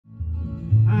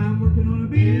working on a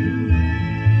building.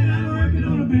 I'm working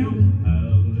on a building.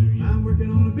 Hallelujah. I'm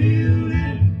working on a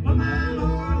building. Oh my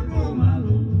Lord, oh my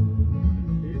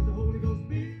Lord. It's the Holy Ghost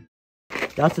building.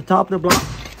 That's the top of the block.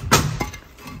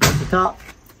 That's the top.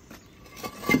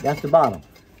 That's the bottom.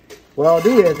 What I'll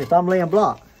do is, if I'm laying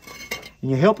block,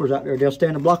 and your helpers out there, they'll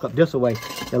stand the block up this way.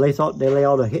 They lay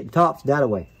all the hitting tops that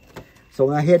way. So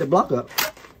when I head the block up,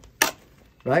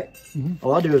 right?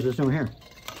 All I do is just do here.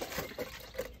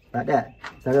 Like that.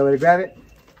 Is that the way to grab it?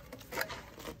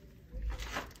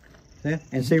 See?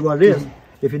 And see what it is.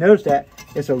 If you notice that,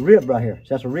 it's a rib right here.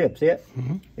 So that's a rib, see it?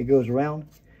 It goes around.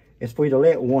 It's for you to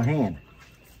lay it with one hand.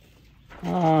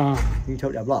 You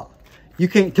tote that block. You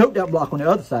can't tote that block on the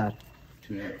other side.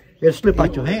 It'll slip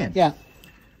out your hand. Yeah.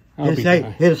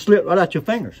 It'll slip right out your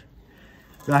fingers.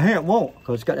 Right here it won't,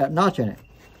 because it's got that notch in it.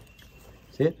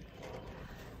 See it?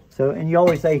 So, and you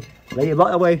always say, lay your block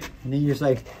that way, and then you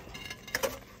say,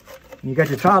 and you got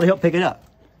your trowel to help pick it up.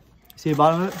 See the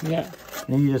bottom of it? Yeah.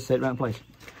 And then you just set it right in place.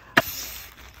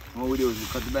 All we do is we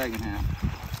cut the bag in half.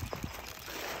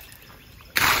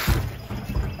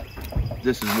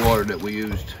 This is water that we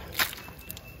used.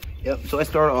 Yep, so I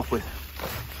start off with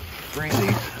 3 of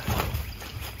these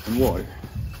and water.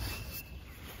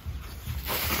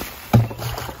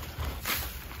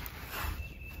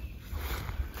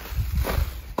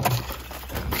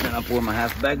 Then I pour my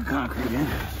half bag of concrete in.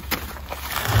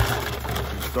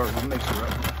 Start my mixer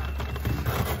up.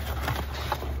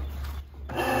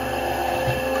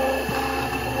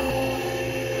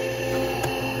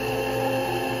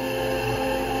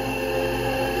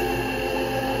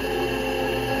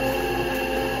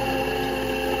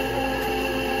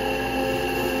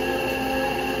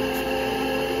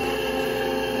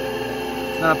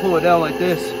 Now I pull it down like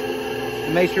this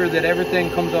to make sure that everything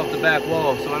comes off the back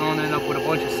wall so I don't end up with a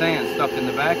bunch of sand stuck in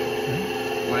the back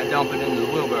when I dump it into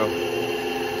the wheelbarrow.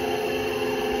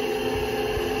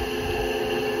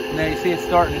 Now you see it's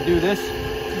starting to do this,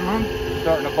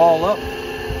 starting to ball up.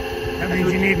 That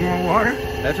means you need more water?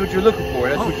 That's what you're looking for.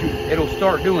 That's what it'll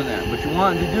start doing that. But you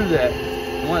want it to do that.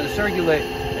 You want it to circulate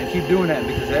and keep doing that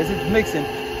because as it's mixing,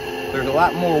 there's a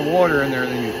lot more water in there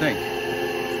than you think.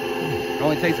 It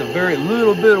only takes a very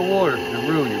little bit of water to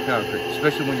ruin your concrete,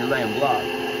 especially when you're laying block.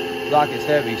 Block is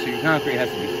heavy, so your concrete has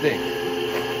to be thick.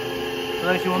 So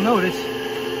as you'll notice,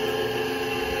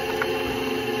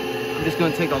 I'm just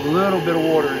going to take a little bit of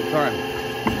water at a time.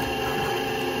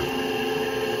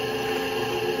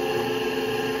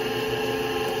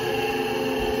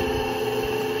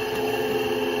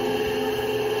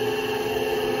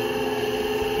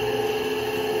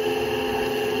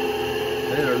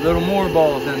 There are little more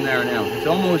balls in there now. It's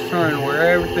almost turning where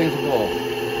everything's a ball.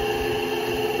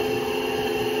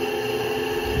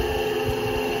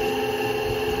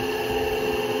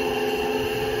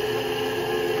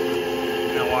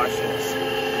 Now watch this.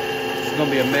 It's going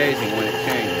to be amazing when it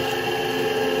changes.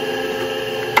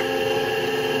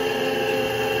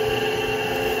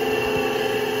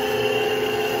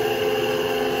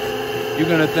 You're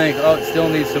going to think, oh, it still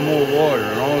needs some more water,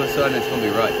 and all of a sudden it's going to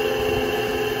be right.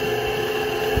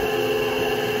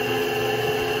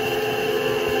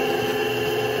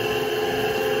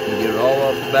 Get it all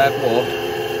off the back wall.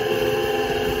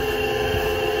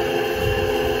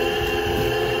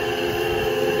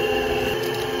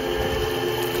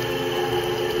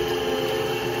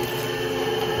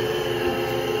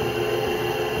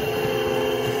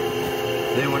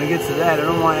 Then when it gets to that, I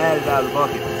don't want to add it out of the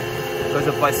bucket. Because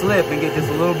if I slip and get just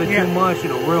a little bit too much,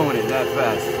 it'll ruin it that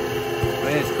fast.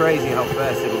 Man, it's crazy how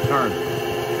fast it'll turn.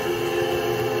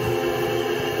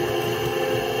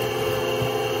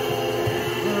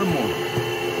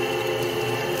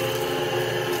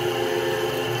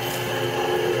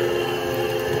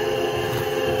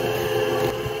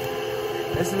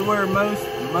 This is where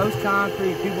most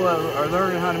concrete people are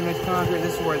learning how to mix concrete.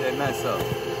 This is where they mess up.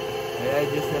 They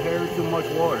add just a hair too much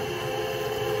water,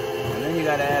 and then you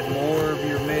got to add more of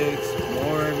your mix,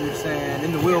 more of your sand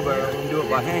in the wheelbarrow and do it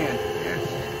by hand.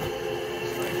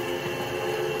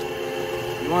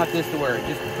 You want this to where it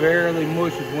just barely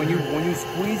mushes. When you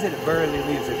squeeze it, it barely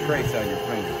leaves a trace on your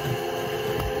finger,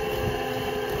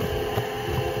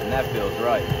 and that feels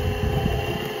right.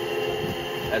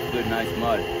 That's good, nice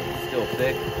mud. Still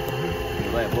thick.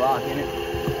 You lay a block in it.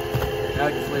 Now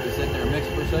just leave it sit there and mix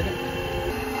it for a second.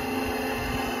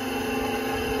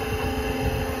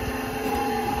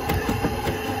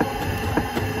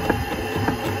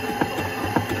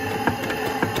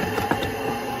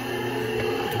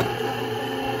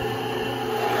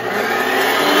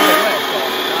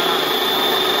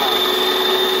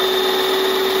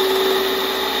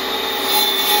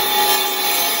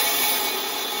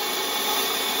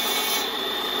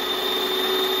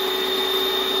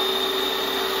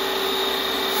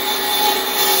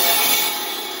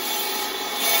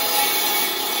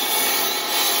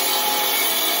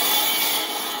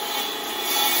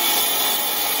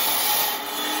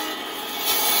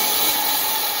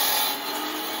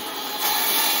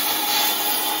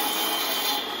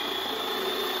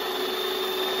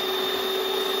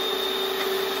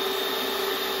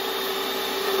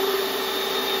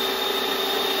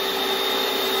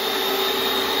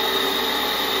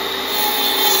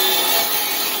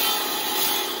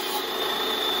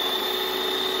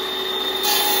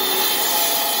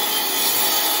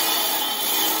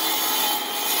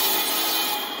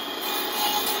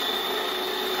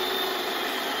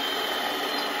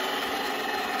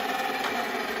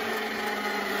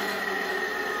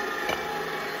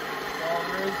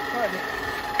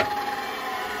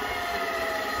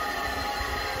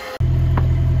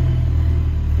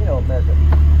 America.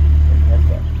 That's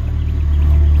that.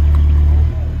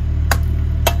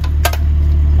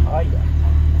 Oh yeah.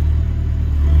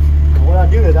 So what I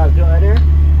do is I do right there,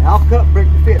 and I'll cut brick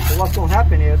to fit. So what's gonna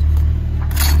happen is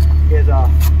a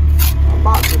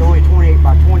box is only 28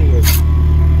 by 28.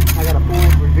 I got a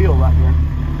 4-inch reveal right there.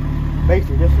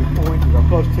 Basically, this is 4 inches or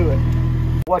close to it.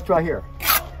 Watch right here.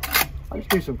 I just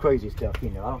do some crazy stuff, you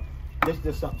know. This is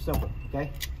just something simple,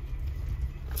 okay?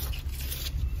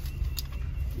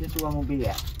 This is where I'm gonna be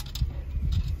at.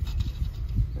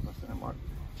 Get my center mark.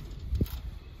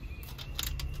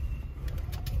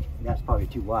 That's probably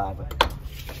too wide, but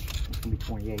it's gonna be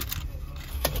 28.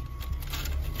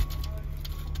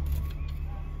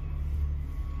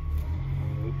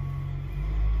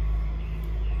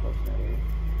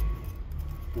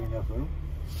 Get enough room.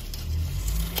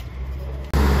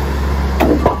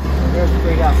 There's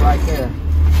straight out right there.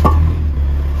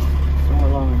 Somewhere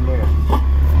along in there.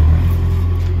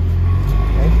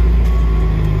 Okay.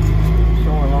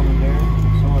 Somewhere along in there.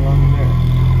 Somewhere along in there.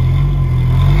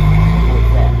 Like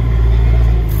that.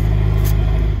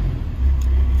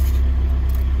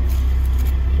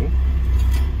 Okay.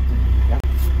 Got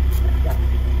it.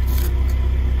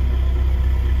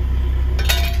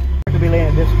 We're going to be laying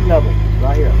at this level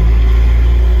right here.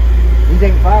 These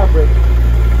ain't fire bricks.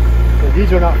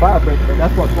 These are not fire bricks, but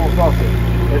that's what's going across it.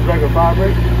 There's regular fire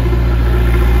bricks,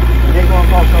 and they're going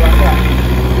across it like that.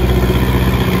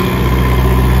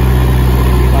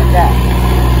 Like that.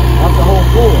 That's the whole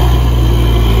floor.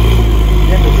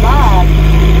 Then the side,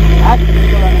 actually,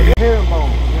 we're doing the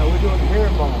herringbone. You know, we're doing the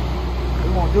herringbone. We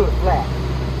won't do it flat.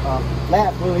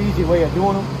 Flat's a really easy way of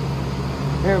doing them.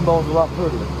 Herringbone's a lot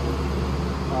prettier.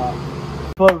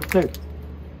 Close too.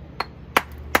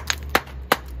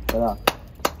 But,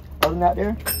 other than that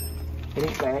there, it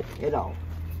ain't bad at all.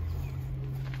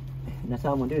 And that's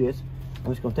how I'm gonna do this.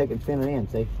 I'm just gonna take it and fin it in,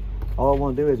 see? All I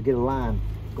wanna do is get a line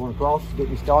going across, get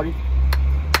me started.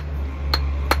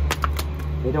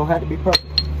 They don't have to be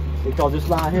perfect, because this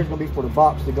line here is gonna be for the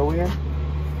box to go in.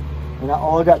 And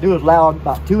all I gotta do is allow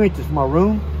about 2 inches from my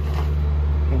room.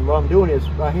 And what I'm doing is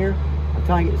right here, I'm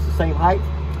trying to get this the same height.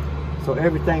 So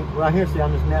everything right here, see,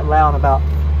 I'm just allowing about,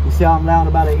 you see how I'm allowing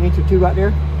about 1 inch or 2 right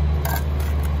there?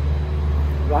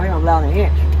 Right here I'm allowing 1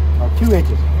 inch, or 2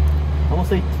 inches. I'm gonna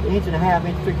say 1.5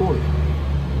 inches, 1 3/4.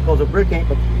 Because the brick ain't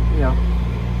but, you know,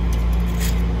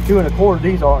 2 1/4,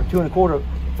 these are 2 1/4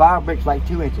 fire bricks like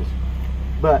 2 inches.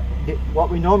 But what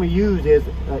we normally use is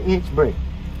 1 inch brick,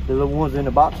 the little ones in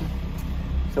the boxes.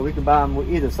 So we can buy them with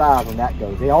either size when that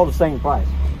goes. They're all the same price.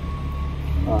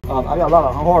 I got a lot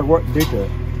of hard work to do to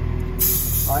it.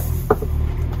 All right.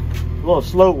 A little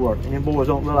slow work, and them boys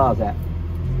don't realize that.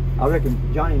 I reckon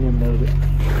Johnny and them knows it.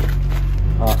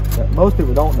 But most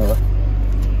people don't know it.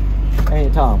 Ain't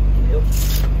it, Tom? Yep.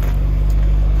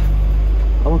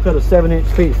 I'm gonna cut a 7-inch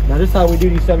piece. Now this is how we do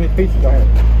these 7-inch pieces right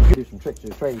here. Do some tricks to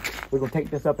the trade. We're gonna take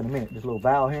this up in a minute. This little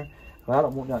valve here. But I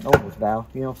don't want nothing on this valve.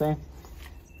 You know what I'm saying?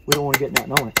 We don't want to get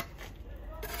nothing on it.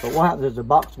 But what happens is the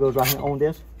box goes right here on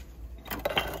this.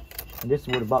 And this is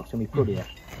where the box is gonna be put at.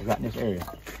 Right in this area.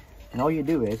 And all you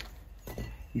do is,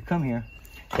 you come here.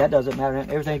 That doesn't matter.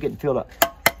 Everything's getting filled up.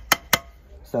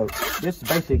 So this is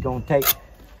basically going to take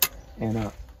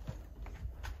and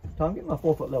Tom, get my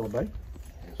 4-foot level, buddy.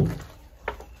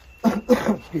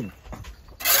 Excuse me.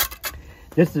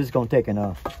 This is going to take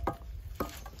and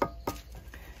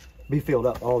be filled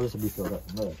up. All this will be filled up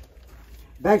with mud.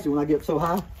 Actually, when I get so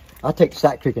high, I take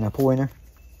Sack Creek and I pour in there.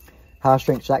 High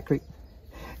strength Sack Creek,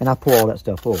 and I pour all that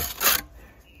stuff full.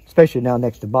 Especially now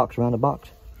next to the box, around the box.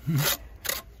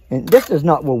 And this is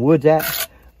not where wood's at,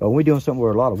 but when we're doing something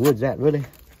where a lot of wood's at, really,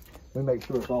 we make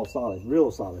sure it's all solid,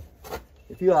 real solid.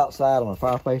 If you're outside on a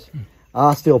fireplace,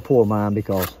 I still pour mine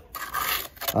because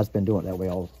I've just been doing it that way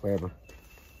forever.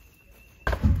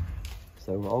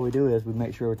 So all we do is we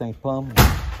make sure everything's plumb,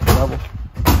 level,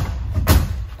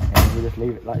 and we just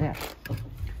leave it like that.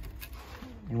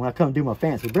 And when I come do my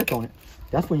fancy brick on it,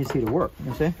 that's when you see the work, you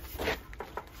know what I'm saying?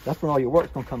 That's when all your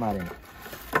work's gonna come out in it.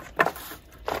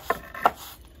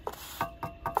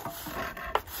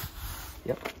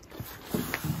 Yep.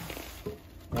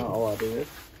 Now all I do is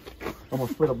I'm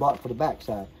gonna split a block for the back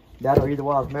side. That or either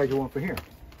way I'll measure one for here.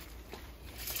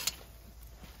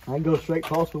 I can go straight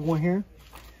across with one here.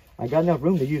 I got enough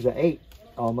room to use an 8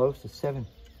 almost, a 7.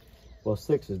 Well,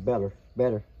 6 is better.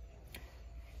 But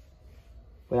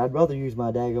I'd rather use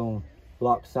my daggone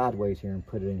block sideways here and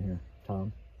put it in here,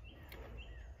 Tom.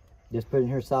 Just put it in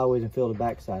here sideways and fill the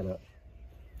back side up.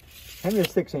 Hand me a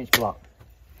 6-inch block.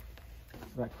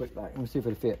 Right quick back. Let me see if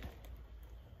it'll fit.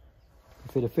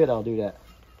 If it'll fit, I'll do that.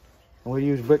 And we'll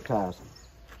use brick tires.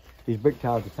 These brick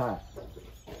tires are tight.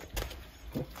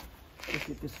 let's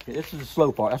get this. This is the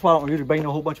slow part. That's why I don't usually bring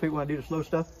a whole bunch of people when I do the slow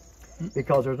stuff,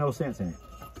 because there's no sense in it.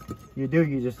 You do,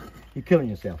 you're killing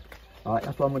yourself. All right,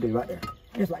 that's what I'm gonna do right there.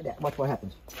 Just like that. Watch what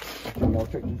happens. Y'all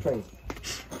trick and trade.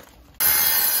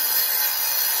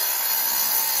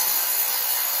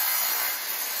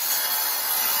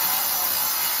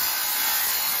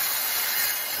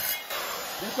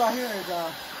 This right here is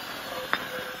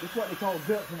this is what they call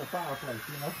guts in a fireplace,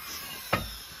 you know.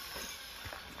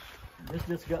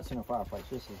 This guts in a fireplace.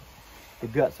 This is the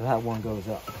guts of how one goes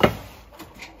up.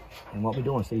 And what we're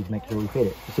doing, see, is make sure we fit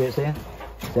it. You see what it's saying?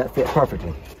 That fit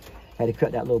perfectly. Had to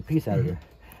cut that little piece out of there.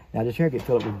 Now this here get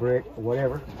filled up with brick or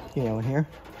whatever, you know, in here.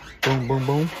 Boom, boom,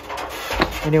 boom.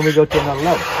 And then we go to another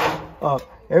level.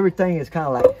 Everything is kind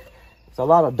of like, it's a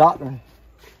lot of doctoring.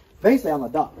 Basically, I'm a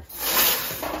doctor.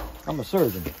 I'm a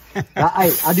surgeon.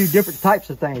 I do different types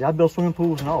of things. I build swimming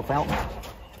pools and all, fountains.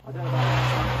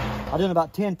 I done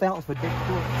about 10 fountains for Dick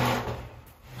Stewart.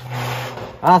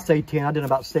 I say 10. I done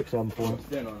about 6 of them for him.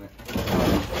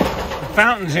 The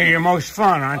fountains are your most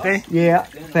fun, aren't they? Yeah,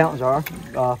 fountains are.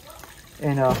 I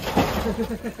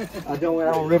done went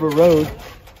out on River Road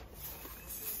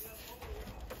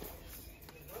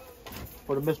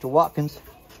for the Mr. Watkins.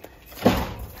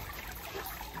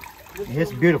 And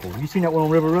it's beautiful. You seen that one on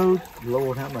River Road?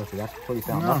 Lord have mercy, that's a pretty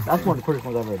fountain. No. That's one of the prettiest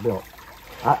ones I've ever built.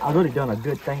 I really done a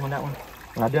good thing on that one.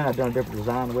 When I've done a different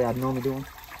design the way I normally do them.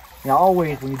 Now,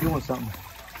 always when you're doing something,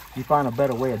 you find a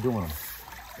better way of doing them.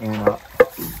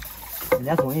 And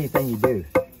that's on anything you do.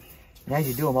 And as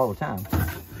you do them all the time,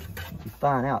 you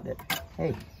find out that,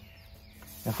 hey,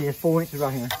 now see, there's 4 inches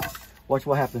right here. Watch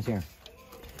what happens here.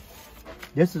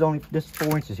 This is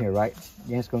 4 inches here, right?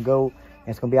 Then it's gonna go, and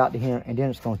it's gonna be out to here, and then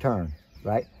it's gonna turn,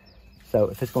 right? So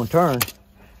if it's gonna turn,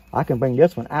 I can bring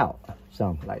this one out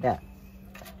some, like that.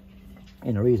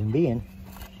 And the reason being,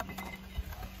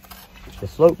 the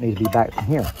slope needs to be back from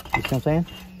here. You see what I'm saying?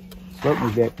 The slope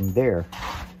needs to be back from there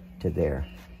to there.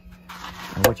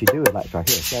 And what you do is like right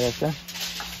here. See how that's done?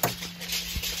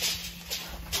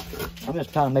 I'm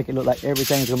just trying to make it look like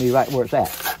everything's gonna be right where it's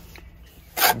at.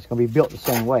 And it's gonna be built the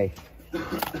same way.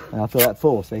 And I feel that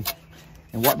full, see?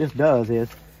 And what this does is,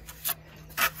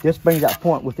 this brings that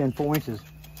point within 4 inches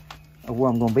of where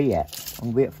I'm gonna be at.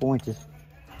 I'm gonna be at 4 inches,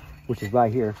 which is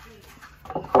right here.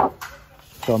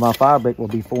 So my fire brick will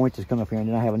be 4 inches coming up here, and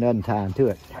then I have another tying to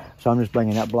it. So I'm just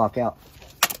bringing that block out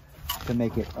to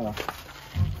make it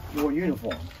more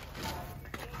uniform.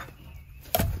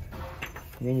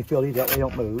 And then you fill these up, they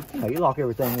don't move. You know, you lock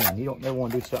everything in. You don't never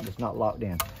want to do something that's not locked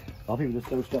in. A lot of people just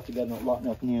throw stuff together and don't lock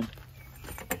nothing in.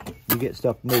 You get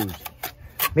stuff moves.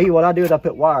 Me, what I do is I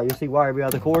put wire. You see wire every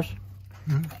other course?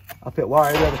 I put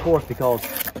wire every other course because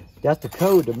that's the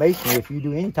code to masonry. If you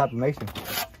do any type of masonry,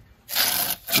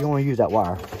 you want to use that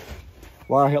wire.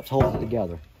 Wire helps hold it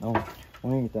together on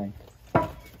anything.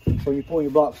 So you pull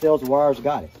your block cells, the wire's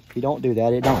got it. If you don't do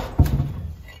that, it don't.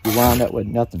 You wind up with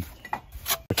nothing.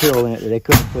 Material in it that they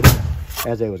couldn't put in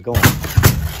as they was going.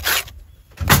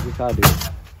 We try to do it.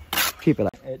 Keep it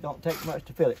like that. It don't take much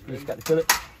to fill it. You just got to fill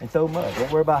it and throw mud.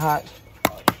 Don't worry about how it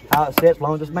sets, as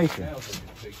long as it's masonry.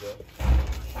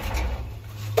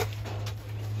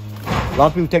 A lot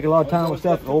of people take a lot of time with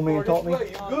stuff. The old man taught me.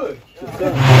 To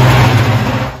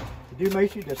do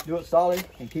masonry, just do it solid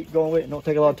and keep going with it. Don't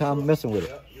take a lot of time messing with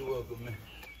it. You're welcome, man.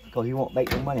 Because you won't make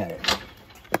no money out of it.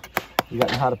 You got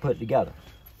to know how to put it together.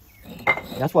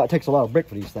 That's why it takes a lot of brick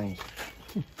for these things.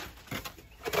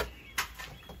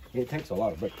 It takes a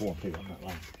lot of brick for them too, I'm not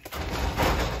lying.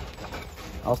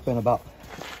 I'll spend about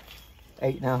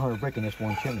 800-900 brick in this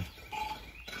one chimney.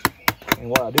 And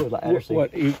what I do is I add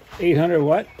what 800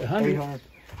 what? 100? 800,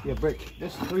 yeah, brick.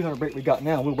 This is 300 brick we got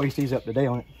now. We'll waste these up today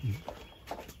on it.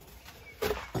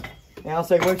 Now I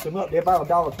say waste them up. They're about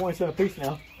 $1.20 a piece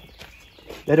now.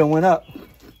 They don't went up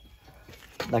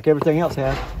like everything else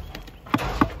has.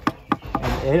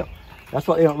 And they don't, that's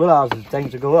what they don't realize is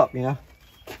things will go up, you know.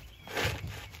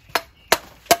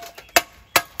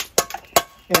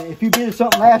 And if you did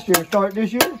something last year and started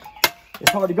this year,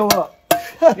 it's hard to go up.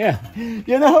 Yeah.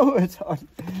 You know, it's hard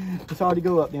to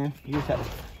go up there. You just have to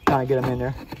kind of get them in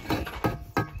there.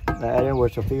 There where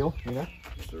it's a feel, you know.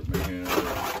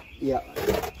 Yeah.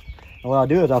 And what I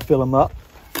do is I fill them up.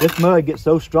 This mud gets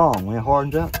so strong when it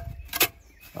hardens up.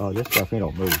 Oh, this stuff, it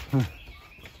don't move.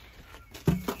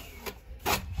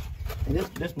 And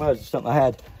this mud is something I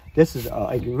had. This is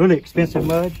a really expensive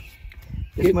mud.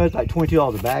 This mud's like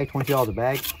 $22 a bag, $20 a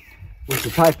bag. Which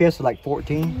the Type S is like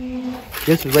 14.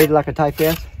 This is rated like a Type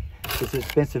S. It's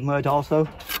expensive mud also.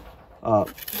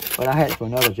 But I had it for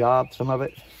another job, some of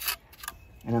it.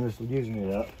 And I'm just using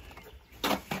it up.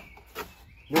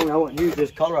 Normally I wouldn't use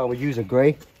this color, I would use a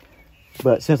gray.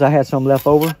 But since I had some left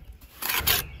over,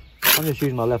 I'm just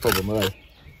using my leftover mud.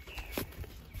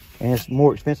 And it's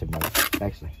more expensive mud,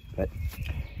 actually. But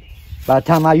by the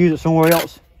time I use it somewhere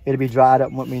else, it'll be dried up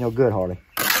and won't be no good hardly.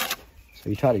 So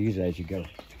you try to use it as you go.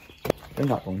 They're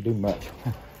not going to do much.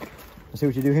 Let's see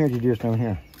what you do here. You do this down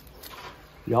here.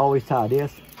 You always tie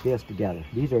this together.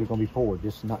 These are going to be poured.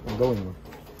 This is not going to go anywhere.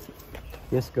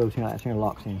 This goes here. That's here,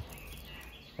 locks in.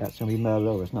 That's going to be mudded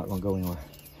over. It's not going to go anywhere.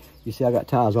 You see, I got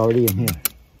ties already in here.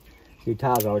 See,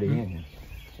 ties already in here.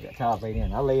 I got ties laid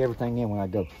in. I lay everything in when I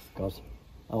go because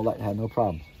I don't like to have no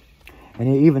problems. And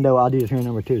even though I'll do this here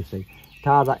number 2, see,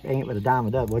 ties ain't but a dime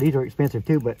a dozen. Well, these are expensive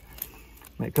too, but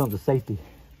when it comes to safety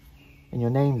and your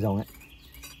name's on it,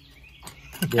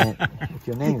 then with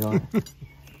your name's on it,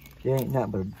 it ain't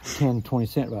nothing but 10, 20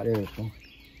 cents right there.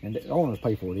 And the owners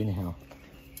pay for it anyhow.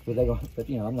 But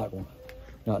you know, I'm not going to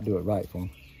not do it right for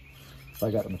them. If I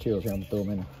got the materials here, I'm going to throw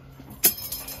them in there.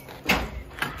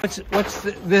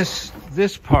 What's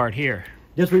this part here?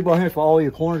 This rebar here is for all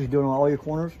your corners. You do it on all your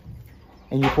corners.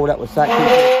 And you pour that with sack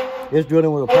tissue. It's drilled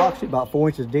in with epoxy about 4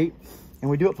 inches deep. And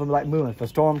we do it from like moving. If a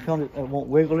storm comes, it won't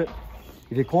wiggle it.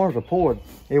 If your corners are poured,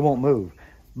 it won't move.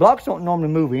 Blocks don't normally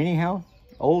move anyhow.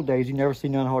 Old days, you never see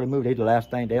none hardly move. They're the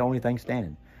last thing, they're the only thing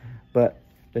standing. But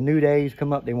the new days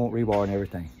come up, they want rebar and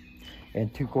everything.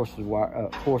 And 2 courses of wire,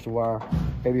 course of wire,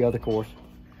 every other course.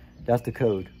 That's the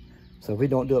code. So if we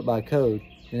don't do it by code,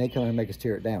 then they come and make us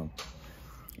tear it down.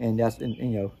 And that's, you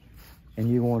know, and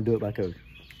you want to do it by code,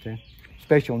 okay?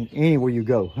 Especially on anywhere you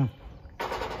go.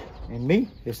 And me,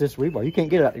 it's this rebar. You can't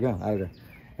get it out the ground out of there.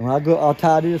 And when I go, I'll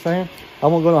tie this right here. I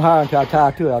won't go no higher until I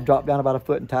tie to it. I'll drop down about a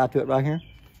foot and tie to it right here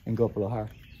and go up a little higher.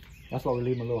 That's why we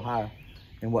leave them a little higher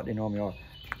than what they normally are.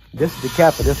 This is the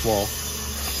cap of this wall.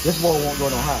 This wall won't go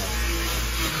no higher.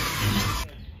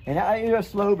 And it's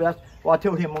slow, but that's why I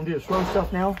told him I'm gonna do the slow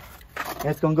stuff now. And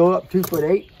it's gonna go up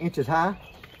 2'8" high.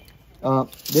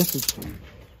 This is.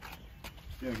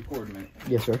 Yeah, you coordinate.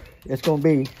 Yes, sir. It's gonna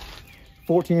be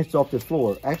 14 inches off this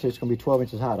floor. Actually, it's gonna be 12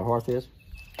 inches high. The hearth is.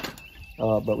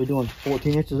 But we're doing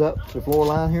 14 inches up to the floor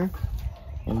line here.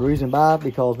 And the reason why,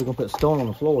 because we're gonna put stone on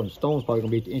the floor, and the stone's probably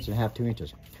gonna be 1.5 inches, 2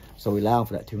 inches. So we allow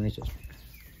for that 2 inches.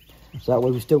 So that way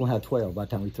we still gonna have 12 by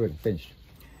the time we thread and finish.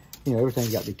 You know,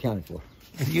 everything's got to be accounted for.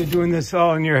 You're doing this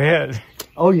all in your head.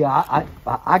 Oh yeah,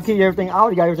 I get everything. I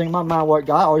already got everything in my mind. What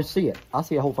I always see it. I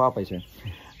see a whole fireplace here.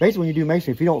 Basically, when you do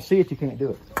masonry, if you don't see it, you can't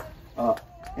do it.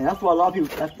 And that's why a lot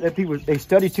of people, they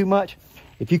study too much.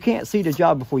 If you can't see the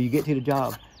job before you get to the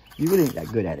job, you really ain't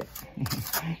that good at it.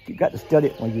 You got to study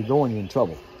it when you're going, you're in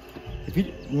trouble. If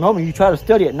you normally you try to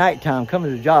study at nighttime,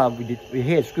 coming to the job with your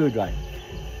head screwed right.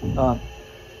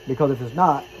 Because if it's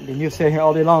not, then you'll sit here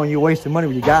all day long and you're wasting money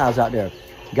with your guys out there.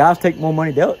 Guys take more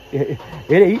money, it'll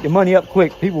eat the money up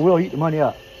quick. People will eat the money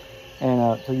up.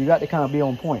 And so you got to kind of be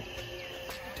on point.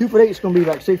 2'8" is going to be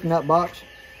like 6 in that box.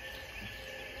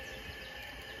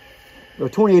 Or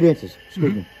 28 inches,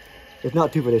 excuse me. It's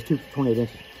not 2'8", it's 28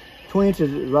 inches. 20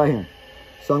 inches is right here.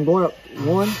 So I'm going up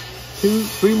 1, 2,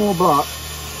 3 more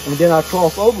blocks, and then I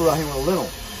cross over right here with a lintel.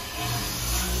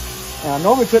 And I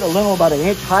normally put a lintel about 1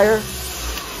 inch higher,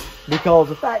 because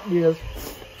the fact is,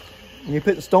 when you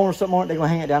put the stone or something on it, they're going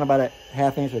to hang it down about a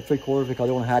 1/2 inch or 3/4 because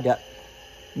they want to hide that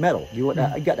metal. You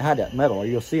got to hide that metal, or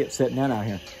you'll see it sitting down out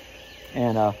here.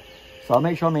 And so I'll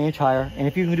make sure I'm 1 inch higher. And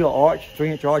if you can do an arch,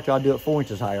 3-inch arch, I'll do it 4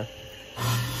 inches higher.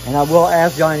 And I will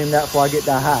ask Johnny him that before I get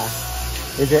that high.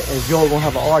 Is Joe going to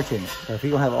have an arch in it? So if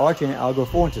he's going to have an arch in it, I'll go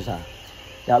 4 inches high.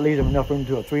 That leaves him enough room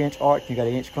to do a 3-inch arch, and you got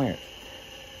 1 inch clearance.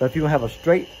 But if you're going to have a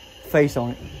straight face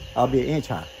on it, I'll be 1 inch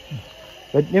high.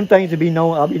 But them things to be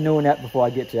known, I'll be knowing that before I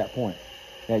get to that point.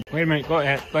 Wait a minute, go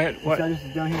ahead. What? So this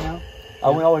is done here now. I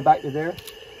went all the way back to there.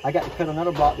 I got to cut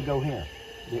another block to go here.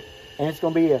 And it's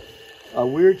going to be a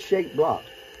weird shaped block.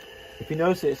 If you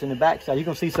notice it's in the back side, you're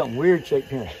going to see something weird shaped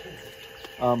here.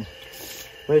 But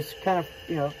it's kind of,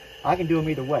 you know, I can do them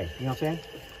either way. You know what I'm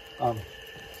saying?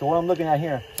 So what I'm looking at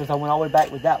here, since I went all the way back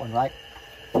with that one, right?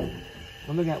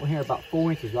 I'm looking at one here about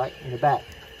 4 inches, right? In the back.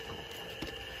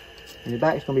 In the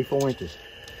back, it's going to be 4 inches,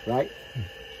 right?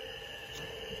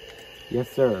 Yes,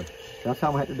 sir. That's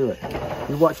how I have to do it.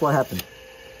 You watch what happens.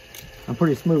 I'm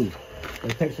pretty smooth.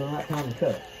 It takes a lot of time to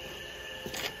cut.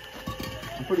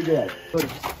 I'm pretty good at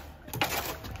it.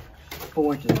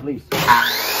 4 inches at least.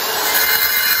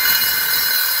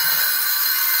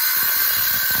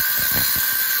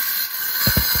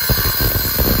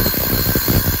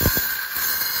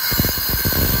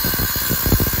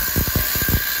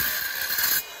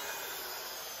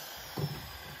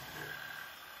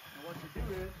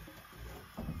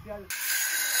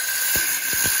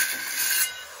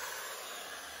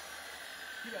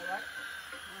 See that, right?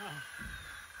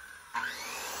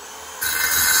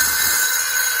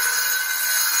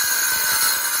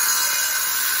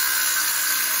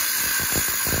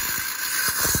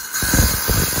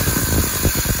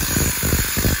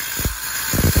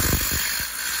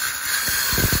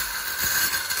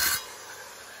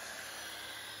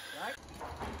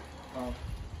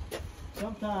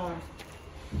 Sometimes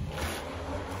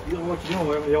you don't know what you're doing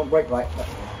whenever they don't break right.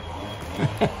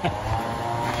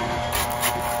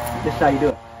 This is how you do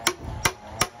it.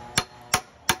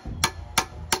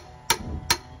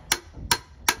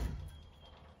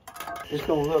 It's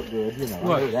gonna look good, you know.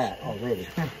 What? I know that already.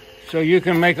 So you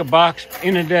can make a box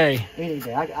in a day. Any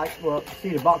day. Well, see,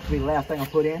 the box will be the last thing I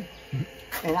put in.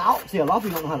 And I'll see a lot of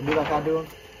people don't know how to do like I do.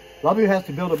 A lot of people has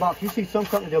to build a box. You see some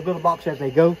companies, they'll build a box as they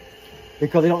go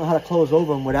because they don't know how to close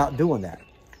over them without doing that.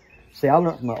 See, I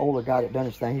learned from an older guy that done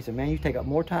this thing. He said, man, you take up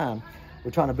more time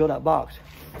with trying to build that box.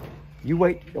 You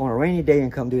wait on a rainy day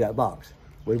and come do that box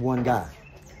with one guy.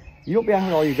 You don't be out here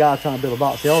with all you guys trying to build a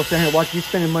box. They all stand here watch you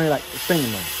spending money like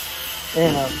spending money.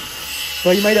 And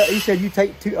so he said you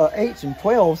take 8s and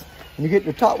 12s and you get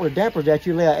to the top where the damper's at,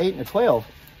 you lay an 8 and a 12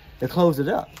 to close it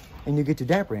up. And you get your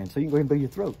damper in so you can go ahead and build your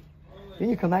throat. Then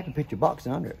you come back and put your box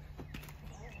in under it.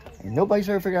 And nobody's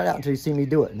ever figured it out until you see me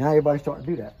do it. Now everybody's starting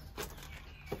to do that.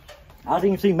 I didn't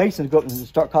even see masons go up and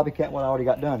start copycatting what I already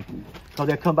got done. Because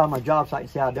they'll come by my job site and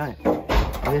see how I done it.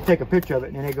 And they take a picture of it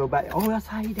and then they go back, oh, that's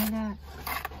how you done that.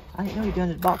 I didn't know you done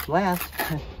this box last.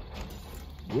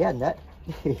 Yeah, nut.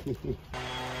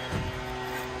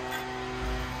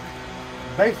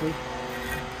 Basically,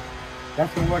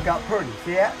 that's gonna work out pretty.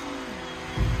 See that?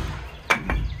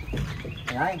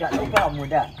 And I ain't got no problem with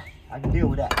that. I can deal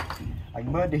with that. I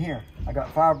can mud to here. I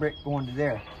got fire brick going to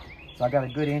there. So I got a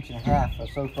good 1.5 inches or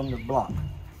so from the block.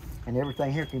 And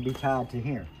everything here can be tied to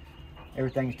here.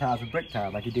 Everything's tied with brick tie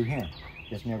like you do here.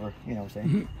 Just never, you know what I'm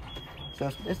saying? So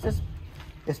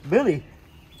it's really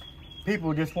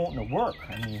people just wanting to work.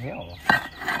 I mean, hell,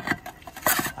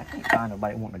 I can't find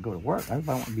nobody wanting to go to work.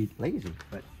 Everybody want to be lazy,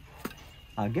 but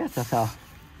I guess that's how,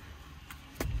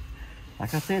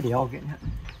 like I said, they all getting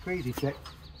crazy check.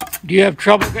 Do you have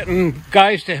trouble getting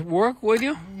guys to work with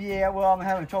you? Yeah, well, I'm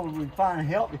having trouble with finding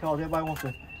help because everybody wants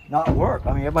to not work.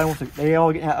 I mean, everybody wants to, they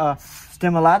all get a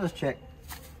stimulus check.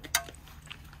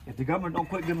 If the government don't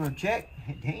quit giving them a check,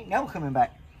 they ain't never coming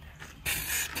back.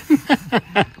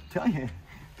 I'm telling you,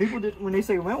 people, when they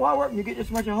say, well, why work when you get this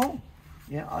much at home?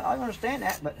 Yeah, I understand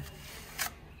that, but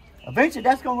eventually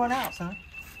that's going to run out, son.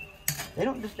 They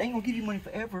ain't going to give you money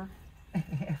forever.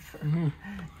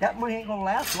 That money ain't going to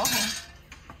last long.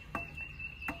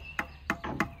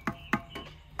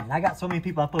 And I got so many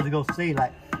people I'm supposed to go see,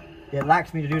 like, that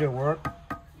likes me to do their work,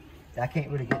 that I can't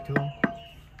really get to them.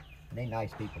 And they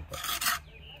nice people, but.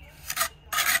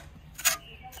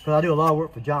 Because I do a lot of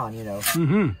work for John, you know.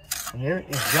 And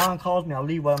if John calls me, I'll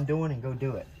leave what I'm doing and go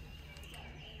do it.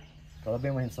 Because I've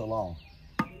been with him so long.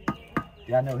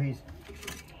 Yeah, I know his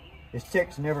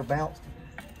checks never bounced.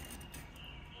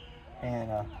 And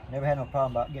never had no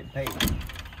problem about getting paid.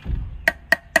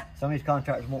 Some of these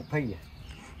contractors won't pay you.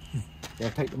 They'll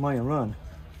take the money and run.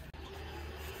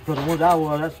 Because the ones I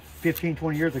was, that's 15,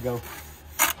 20 years ago.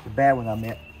 The bad ones I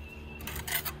met.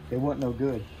 They wasn't no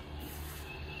good.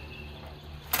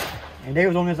 And they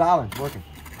was on this island working.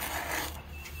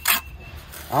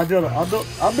 I built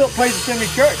Praise Assembly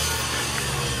Church.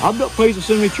 I built Praise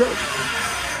Assembly Church.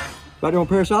 Right there on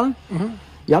Paris Island?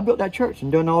 Yeah, I built that church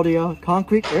and done all the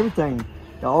concrete, everything.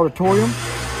 The auditorium.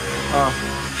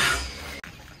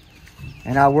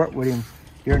 And I worked with him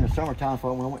during the summertime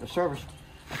for when I went to service.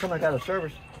 I come back out of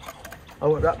service. I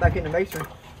went right back into masonry.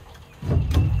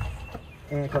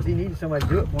 And because he needed somebody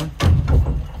to do it for him.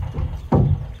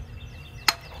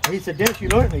 He said, Dennis, you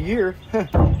learned in a year. You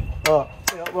know,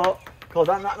 well, because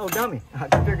I'm not no dummy. I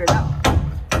can figure it out.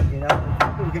 You know,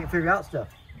 people can't figure out stuff.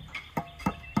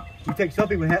 You take some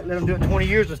people and let them do it 20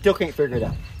 years and still can't figure it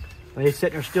out. But they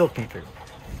sit there still can't figure it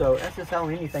out. So that's just how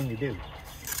anything you do.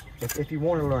 If you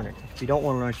want to learn it. If you don't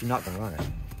want to learn it, you're not going to learn it.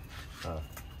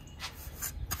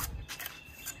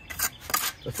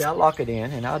 But see, I lock it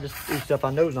in and I'll just do stuff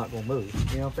I know is not going to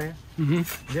move. You know what I'm saying?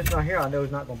 This right here I know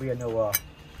is not going to be a no...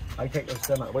 I can take those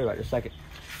stuff out of the way right this second.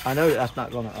 I know that's not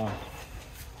going to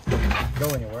go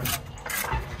anywhere.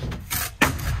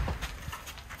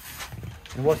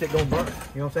 And what's it going to burn?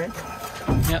 You know what I'm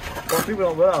saying? Yep. Well, people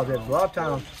don't realize that a lot of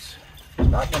times it's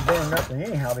not going to burn nothing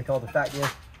anyhow because the fact is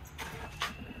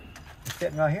it's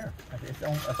sitting right here. It's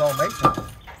all masonry.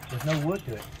 There's no wood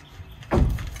to it.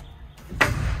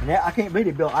 And that, I can't believe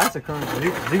they built isochrones with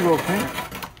 0 clearance.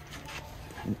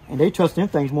 And they trust them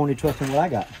things more than they trust in what I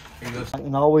got. I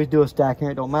can always do a stack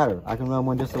here, it don't matter. I can run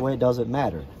one just the way it doesn't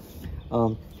matter.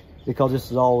 Because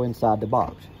this is all inside the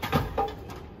box.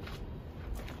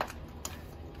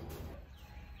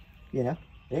 You know,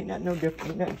 it ain't nothing no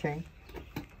different, ain't nothing changed.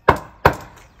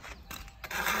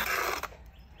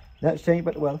 Nothing's changed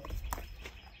but the weather.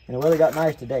 And the weather got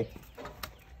nice today.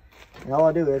 And all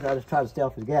I do is I just try to stay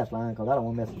off his gas line because I don't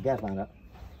want to mess the gas line up.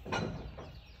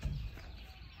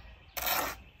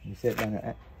 You sit down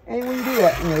there. And when you do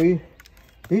that, you know,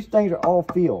 these things are all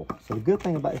filled. So the good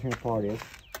thing about this here part is,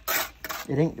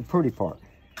 it ain't the pretty part.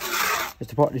 It's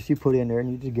the part that you put in there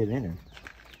and you just get it in there.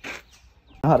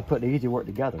 I know how to put the easy work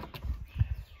together.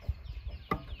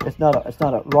 It's not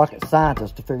a rocket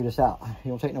scientist to figure this out.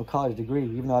 You don't take no college degree,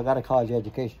 even though I got a college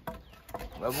education.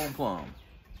 Level and plumb.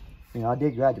 You know, I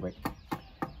did graduate.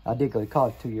 I did go to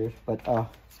college 2 years, but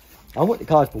I went to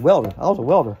college for welding. I was a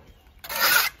welder.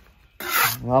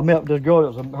 And I met up with this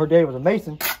girl that her dad was a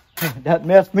mason. That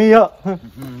messed me up.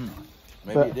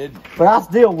 Maybe it did. But I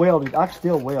still welded. I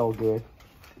still weld good.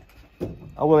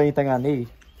 I weld anything I need.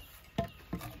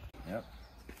 Yep.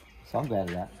 So I'm glad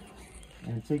of that.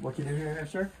 And see what you do here,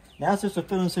 sir? Now it's just a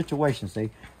filling situation,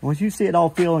 see? Once you see it all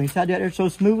filled and you tie that there so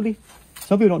smoothly,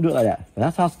 some people don't do it like that. But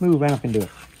that's how smooth Randolph can do it.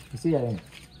 You see that in it?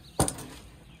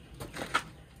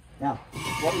 Now,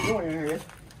 what we're doing here is,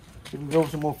 we can go over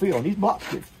some more fill. These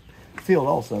boxes get filled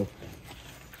also.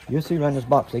 You'll see around this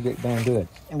box, they get damn good.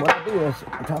 And what I do is,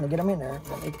 I'm trying to get them in there,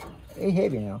 but they're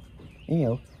heavy now. And, you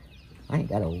know, I ain't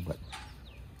that old, but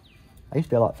I used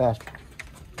to be a lot faster.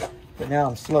 But now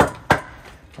I'm slow.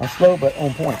 I'm slow, but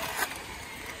on point.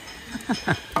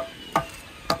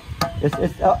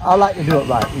 I like to do it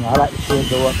right. You know, I like to see it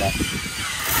go up that.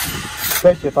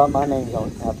 Especially if my name's on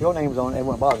it. Now, if your name's on it, it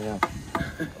won't bother you.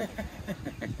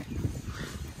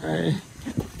 I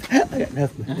got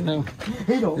nothing. I know.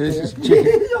 He don't This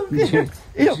care.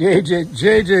 is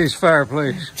JJ's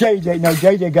Fireplace.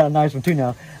 JJ got a nice one too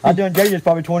now. I done JJ's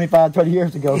probably 25, 30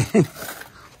 years ago.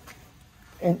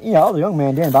 And, you know, I was a young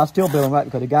man then, but I still build them right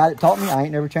because the guy that taught me, I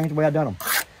ain't never changed the way I done them.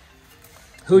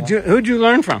 Who'd you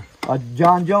learn from?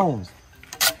 John Jones.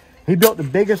 He built the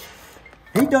biggest,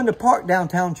 he done the park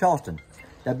downtown Charleston.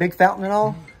 That big fountain and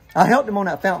all. I helped him on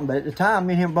that fountain, but at the time,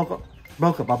 me and him broke up.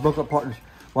 I broke up partners.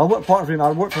 Well, I wasn't partners with him.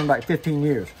 I worked for him like 15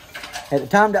 years. At the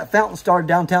time that fountain started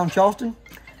downtown Charleston,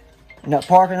 and that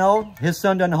park and all, his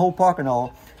son done the whole park and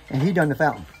all, and he done the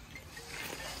fountain.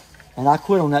 And I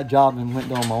quit on that job and went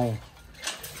down my own.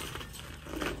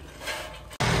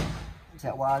 Is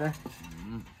that wire there?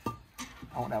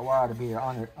 I want that wire to be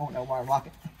on there. I want that wire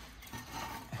rocket.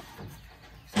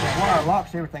 So that wire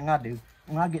locks everything I do.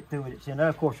 When I get through with it, see, now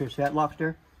of course there's that locks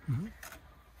there.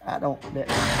 I'm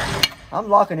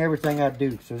locking everything I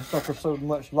do. So it's like there's so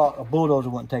much lock, a bulldozer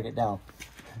wouldn't take it down.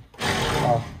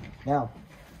 Now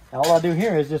all I do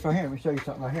here is this right here. Let me show you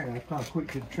something right here. It's kind of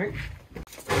quick to the trick.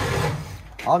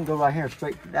 I can go right here and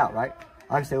straighten it out, right?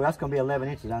 I can say, well, that's going to be 11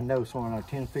 inches. I know somewhere like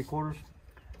 10 3/4.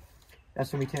 That's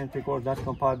going to be 10 3/4. That's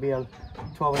going to probably be a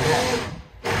 12 and a half.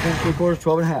 10 3/4,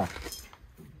 12 and a half.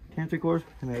 10 3/4,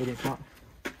 I mean 8 inch mark.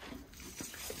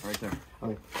 Right there.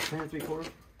 Okay, 10 3/4,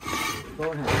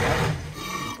 12 and a half, right?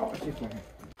 Oh, let's see from here.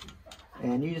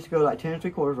 And you just go like 10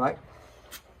 3/4, right?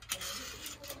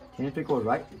 10 3/4,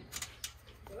 right?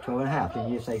 12 and a half. And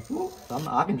you just say, whoop,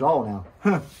 I can draw now.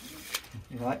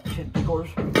 Right, 10 3/4.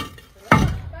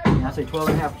 And I say 12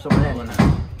 and a half for some of that.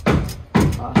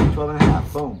 12 and a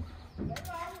half, boom.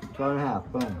 12 and a half,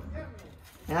 boom.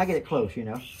 And I get it close, you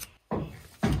know.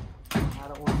 I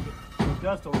don't want to get no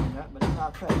dust over that, but it's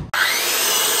not fair.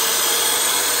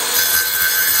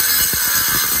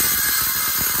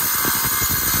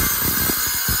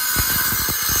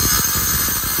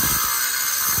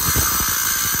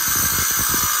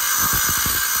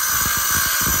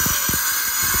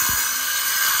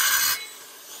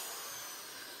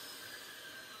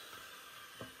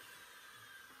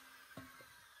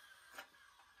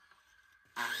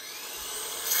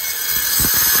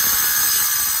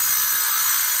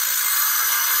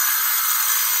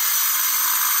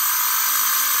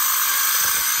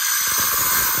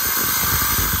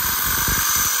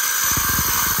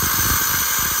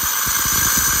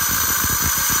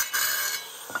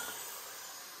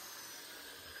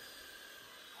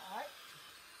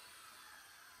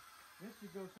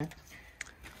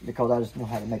 Because I just know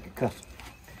how to make it custom.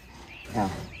 Now,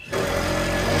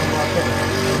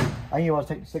 I think you want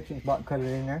to take the 6-inch block and cut it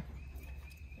in there.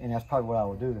 And that's probably what I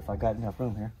will do if I got enough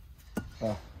room here.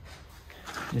 Let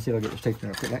me see if I get this tape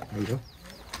there. Put that. There you go.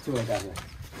 See what I got here.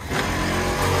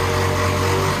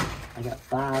 I got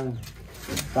 5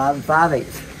 5/8.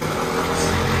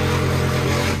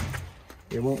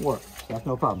 It won't work. That's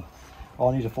no problem. All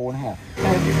I need is a 4.5.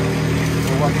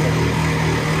 So watch this.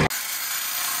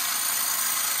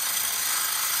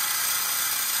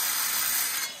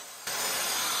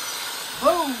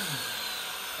 Boom!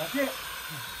 That's it.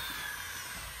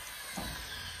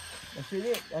 That should be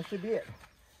it. That should be it.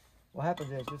 What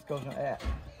happens is this goes on that.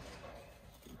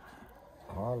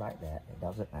 Or like that. It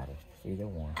doesn't matter. Either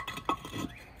one.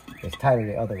 It's tighter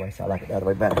the other way, so I like it the other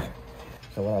way better.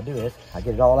 So what I do is I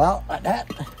get it all out like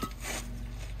that.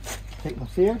 Take my,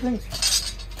 see everything.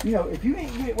 You know, if you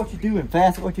ain't good at what you do and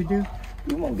fast at what you do,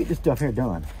 you won't get this stuff here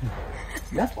done.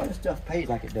 That's why this stuff pays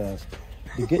like it does.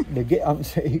 I'm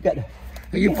saying you got to.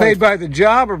 Are you paid by the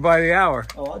job or by the hour?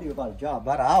 Oh, I do it by the job.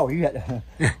 By the hour, you had to.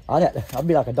 I'd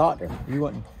be like a doctor.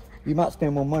 You might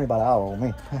spend more money by the hour on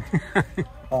me.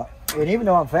 And even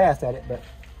though I'm fast at it, but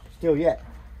still yet,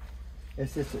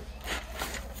 it's just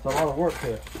it's a lot of work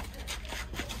to it.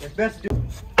 It's best to do,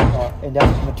 and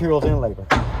that's materials and labor.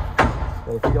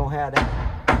 But if you don't have that,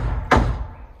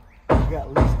 you got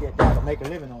to at least get that to make a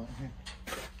living on it.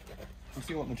 You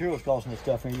see what materials cost and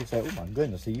stuff, and you say, "Oh my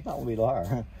goodness, see, you might want to be a little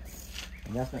higher."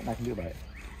 And that's nothing I can do about it.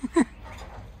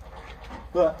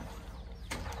 But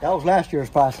that was last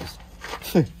year's prices.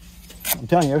 I'm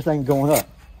telling you, everything's going up.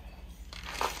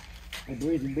 And the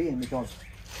reason being because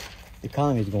the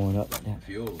economy is going up right now.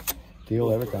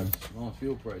 Fuel, everything. Well,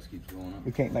 fuel price keeps going up.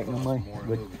 You can't make no money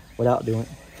without doing it.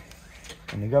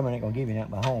 And the government ain't gonna give you that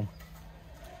by home.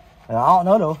 And I don't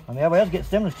know though. I mean, everybody else gets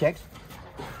stimulus checks.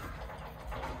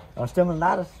 Or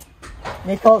stimulus.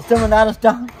 They call it stimulus,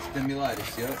 Tom?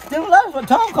 Stimulitis, yep. Stimulus, what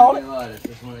Tom called it. Stimulitis.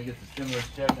 That's when they get the stimulus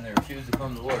check and they refuse to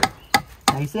come to work.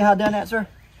 Now, you see how I done that, sir?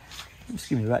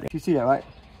 Excuse me, right there. You see that, right?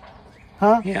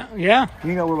 Huh? Yeah, yeah.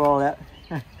 You know where all that.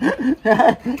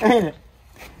 Ain't it?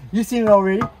 You seen it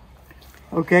already.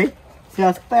 Okay. See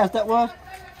how fast that was?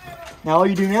 Now all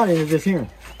you do now is just here.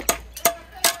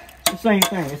 The same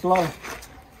thing. It's a lot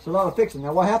of fixing.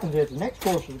 Now what happens is the next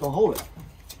course is gonna hold it.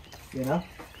 You know?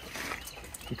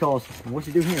 Because what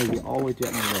you do here, you always do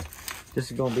that another way.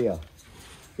 This is gonna be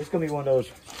one of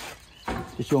those.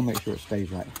 Just you'll make sure it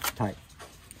stays right, tight.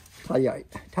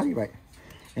 Tight right.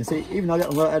 And see, even though I got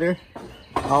the mud out there,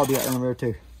 I'll do that down there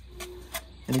too.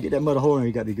 And you get that mud hole in there,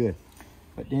 you got to be good.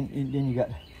 But then you got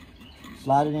to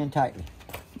slide it in tightly.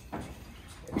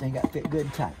 Everything got to fit good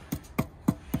and tight.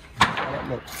 How that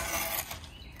looks.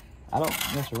 I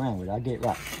don't mess around with it. I get it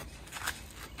right.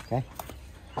 Okay?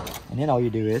 And then all you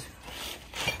do is,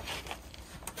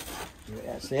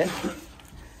 that's it.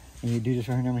 And you do this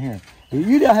right here.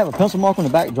 You gotta have a pencil mark on the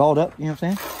back drawn up, you know what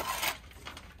I'm saying?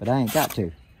 But I ain't got to.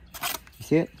 You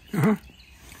see it? Uh-huh.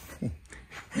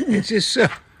 It's just,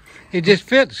 it just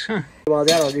fits, huh? While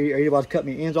that, are you about to cut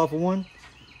me ends off of one,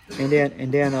 and then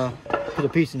put a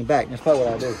piece in the back. That's probably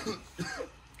what I do.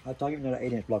 I'll give you another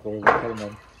 8-inch block over there. Cut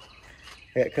them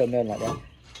in. Cut them in like that.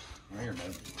 Right here,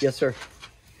 man. Yes, sir.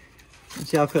 You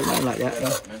see how I cut them in like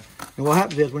that? And what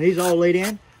happens is when these all laid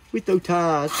in, we throw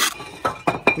ties.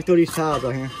 We throw these ties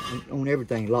out here on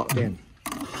everything locked in.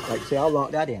 Like, see, I'll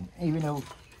lock that in. Even though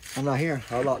I'm not here,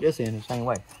 I'll lock this in the same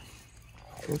way.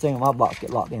 Everything on my blocks get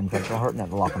locked in, but it's not hurting that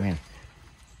to lock them in.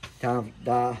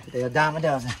 They're a dime a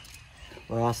dozen.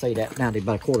 Well, I say that now, they're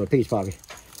about a quarter a piece probably,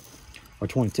 or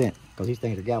 20 cents, because these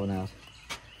things are galvanized.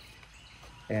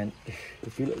 And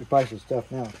if you look at the price of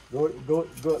stuff now, go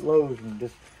at Lowe's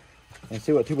and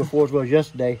see what 2x4s was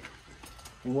yesterday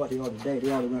and what they are today.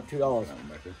 They already went $2.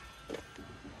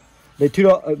 The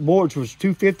 $2 boards was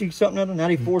 $2.50 something other, now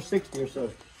they $4.60 or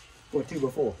so for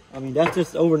 2x4. I mean, that's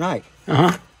just overnight.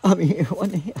 Uh-huh. I mean,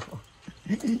 what the hell?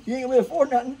 You ain't gonna be able to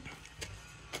afford nothing.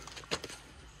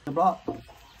 The block.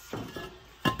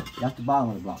 That's the bottom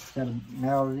of the block. See how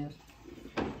narrow it is?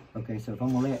 Okay, so if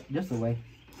I'm gonna lay it this way,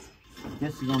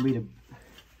 this is gonna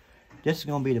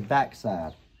be the back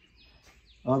side.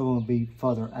 The other one will be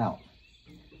further out.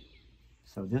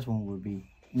 So this one would be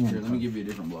in. Here, let me give you a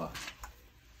different block.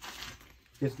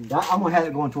 I'm gonna have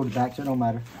it going toward the back, so it don't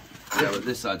matter. Yeah, but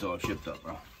this side's all shipped up,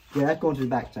 bro. Yeah, that's going to the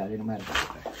back side. It don't matter.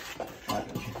 Right.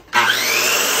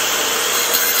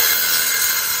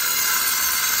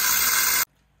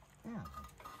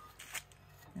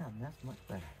 Yeah, that's much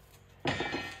better.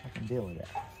 I can deal with that.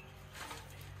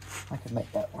 I can make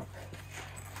that work.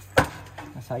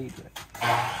 That's how you do it.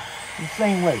 The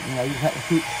same way, you know, you just have to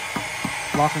keep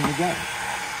locking together.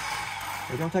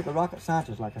 It don't take a rocket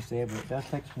scientist, like I said, but it does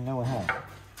take some knowing how.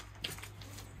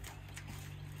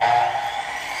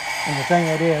 And the thing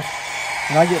that is,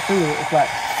 when I get through it, it's like,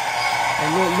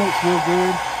 it looks real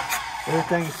good.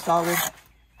 Everything's solid.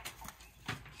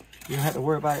 You don't have to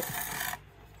worry about it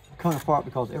coming apart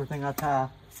because everything I tie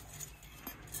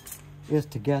is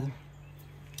together.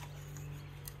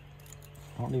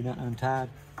 Don't leave nothing untied.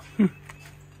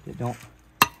 It don't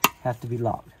have to be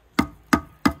locked.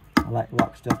 I like to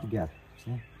lock stuff together.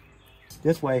 See?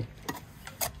 This way,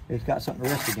 it's got something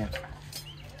to rest against.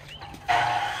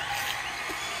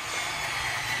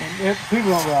 And people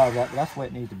don't realize that, but that's the way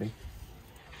it needs to be.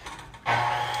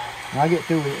 When I get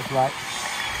through with it, it's right.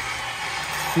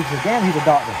 She said, damn, he's a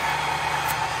doctor.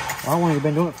 Well, I wouldn't have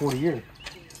been doing it 40 years.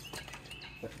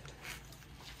 But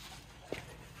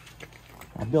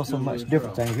I built so much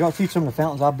different things. You want to see some of the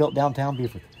fountains I built downtown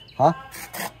Beaufort? Huh?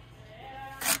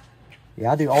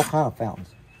 Yeah, I do all kind of fountains.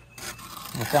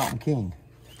 I'm a fountain king.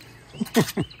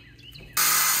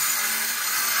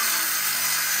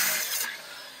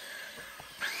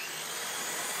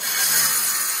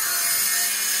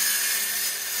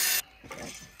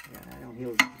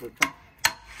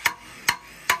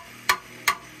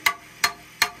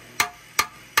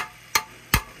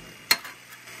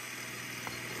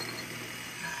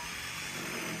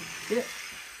 Get it?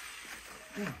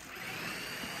 Yeah.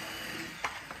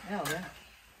 Now then,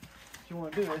 what you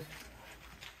want to do is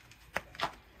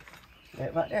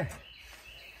that right there.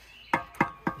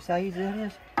 You see how easy that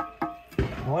is?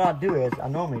 And what I do is I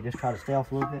normally just try to stay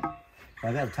off a little bit. But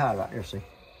I got a tie right there, see?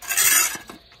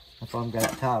 That's why I'm got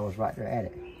that tie was right there at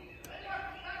it.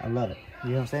 I love it.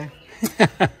 You know what I'm saying?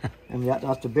 And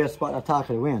that's the best spot I tie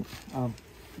for the wind.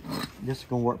 This is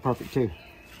gonna work perfect too.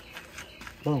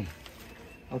 Boom.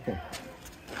 Okay.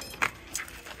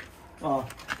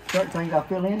 Certain things I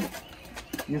fill in,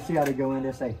 you'll see how they go in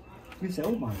there. Say, you say,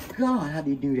 oh my God, how do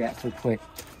you do that so quick?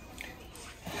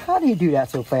 How do you do that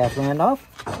so fast, Randolph?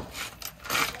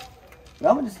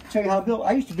 Well, I'm gonna just show you how to build.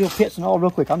 I used to build pits and all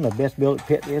real quick. I'm the best built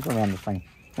pit there is around this thing,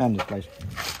 around this place.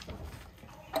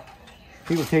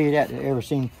 People tell you that ever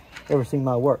seen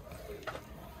my work.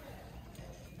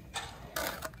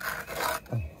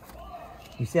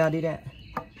 You see how I do that?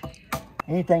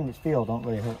 Anything that's filled don't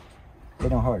really hurt. They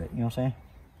don't hurt it, you know what I'm saying?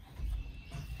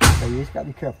 So you just gotta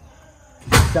be careful.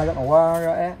 See I got my wire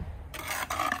right at?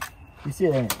 You see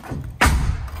it, ain't it?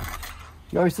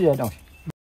 You always see that, don't you?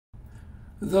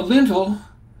 The lintel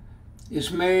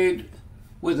is made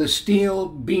with a steel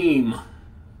beam.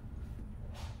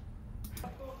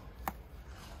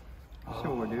 That's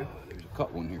what we'll do. There's a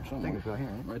cut one here somewhere. I think it's right here,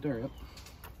 right? Right there, yep.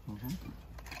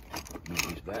 Move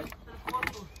these back.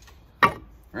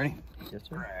 Ready? Yes,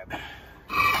 sir. Grab.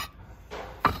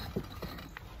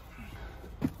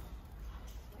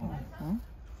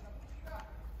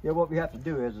 Yeah, what we have to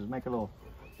do is make a little,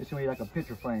 it's gonna be like a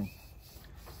picture frame.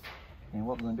 And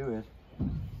what we're gonna do is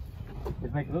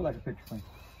make it look like a picture frame.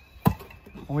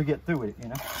 When we get through with it, you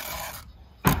know.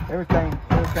 Everything,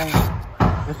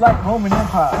 it's like the Roman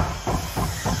Empire.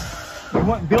 It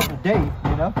wasn't built in a day,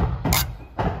 you know.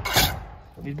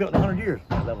 He's built in 100 years.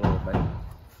 Level a little bit.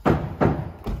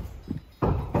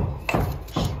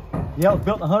 Yeah, it was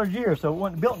built in 100 years, so it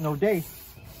wasn't built in no day.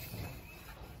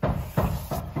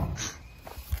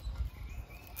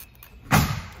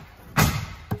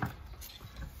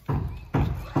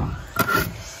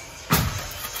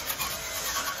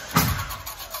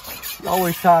 You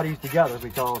always tie these together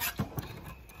because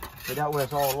that way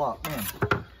it's all locked in.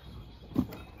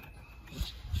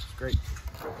 It's great.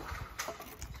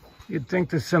 You'd think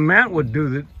the cement would do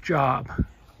the job.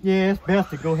 Yeah, it's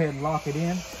best to go ahead and lock it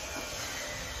in.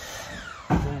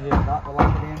 Then it is not to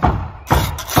lock it in.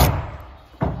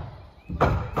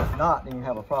 If not, then you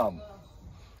have a problem.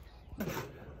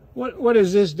 What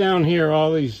is this down here,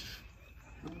 all these?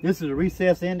 This is a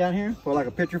recess in down here for like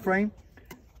a picture frame.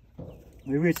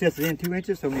 We recess it in 2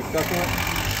 inches, so when you stuck on it,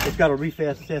 it's got a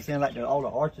recess in like all the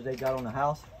arches they got on the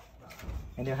house.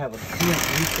 And they'll have a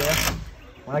 2-inch recess.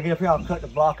 When I get up here, I'll cut the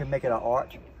block and make it an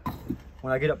arch.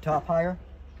 When I get up top higher,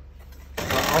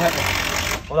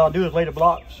 what I'll do is lay the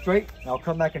block straight, and I'll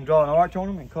come back and draw an arch on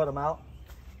them and cut them out.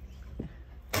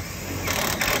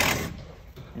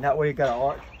 And that way you got an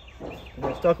arch. And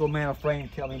the stucco man will frame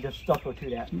tell me just stucco to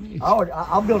that.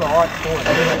 I'll build an arch for it.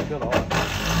 I have to build an arch.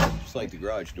 It's like the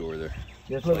garage door there.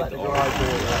 Just look like the garage door.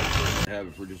 Right? Have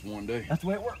it for just one day. That's the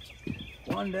way it works.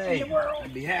 One day.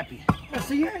 I'd be happy. Now,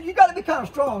 see, you got to be kind of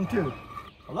strong too.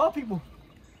 A lot of people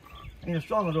ain't as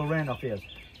strong as old Randolph is.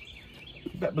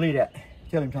 You better believe that.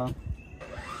 Tell him, Tom.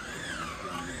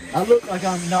 I look like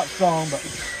I'm not strong, but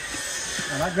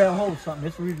when I grab hold of something,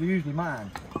 it's usually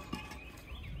mine.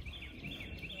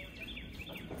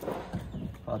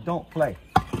 I don't play.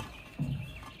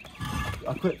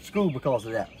 I quit school because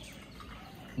of that.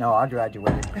 No, I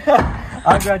graduated.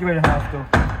 I graduated high school.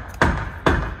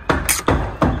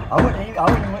 I wouldn't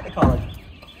even went to college.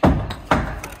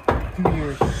 2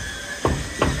 years.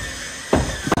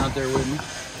 Out there with me.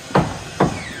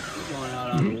 gone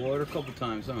out on the water a couple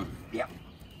times, huh? Yep.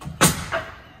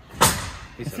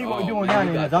 He said, See what we're "Oh, doing man,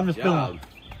 now you is got I'm the just job."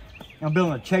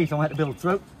 building a chase. I'm gonna have to build a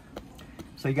throat.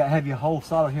 So you gotta have your whole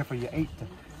solid here for your 8 to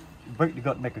break the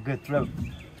gut and make a good throat.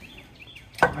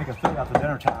 Make a throat after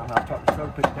dinner time. I'll start the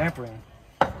throat, put the damper in.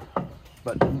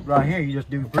 But right here, you just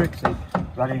do bricks. See,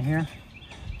 right in here.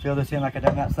 Fill this in like I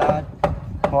done that side.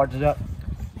 Hardens it up.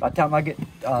 By the time I get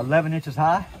 11 inches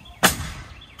high,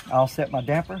 I'll set my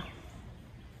damper.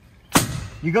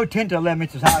 You go 10 to 11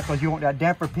 inches high because you want that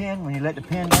damper pin. When you let the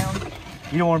pin down,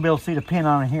 you don't want to be able to see the pin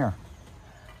on here.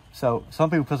 So some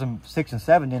people put some 6 and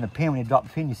 7 in the pin. When you drop the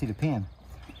pin, you see the pin.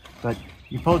 But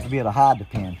you're supposed to be able to hide the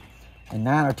pin. And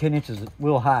 9 or 10 inches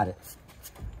will hide it.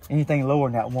 Anything lower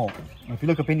than that won't. And if you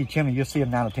look up any chimney, you'll see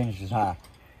them 9 or 10 inches high.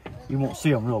 You won't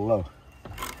see them real low.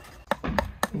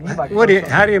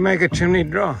 How do you make a chimney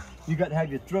draw? You got to have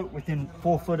your throat within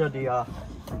 4 foot of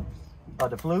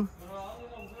the flue.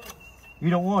 You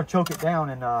don't want to choke it down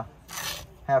and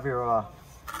have your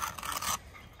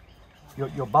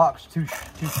box too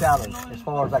shallow as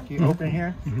far as like you open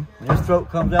here. When this throat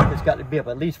comes up, it's got to be up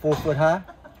at least 4 foot high.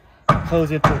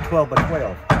 Close into a 12 by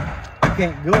 12. You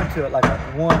can't go into it like a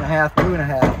 1.5,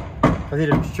 2.5, because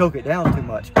it'll choke it down too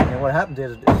much. And what happens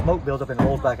is the smoke builds up and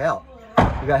rolls back out.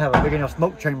 You gotta have a big enough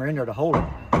smoke chamber in there to hold it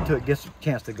until it gets a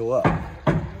chance to go up.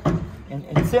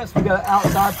 And since we got an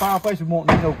outside fireplace, we won't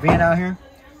need no vent out here.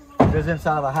 If it's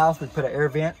inside of a house, we put an air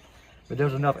vent, but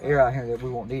there's enough air out here that we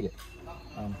won't need it.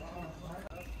 And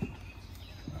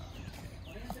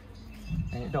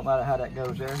it don't matter how that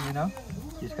goes there, you know.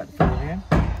 You just got to fill it in.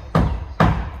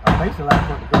 I basically like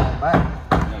for it to go on back.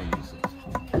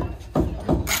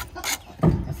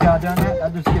 And see how I done that?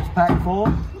 That just gets packed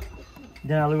full.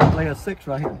 Then I lay a 6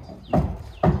 right here.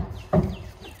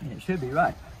 And it should be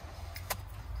right.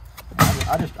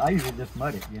 I usually just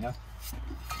mud it, you know.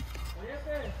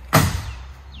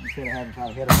 Instead of having to try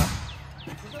to hit them up.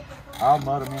 I'll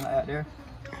mud them in like that there.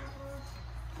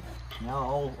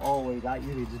 Now I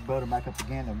usually just build them back up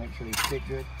again to make sure they stick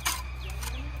good.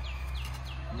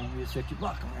 And then you just set your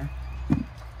block on there.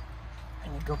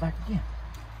 And then go back again.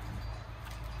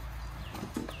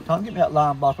 Tom, get me that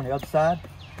line block on the other side.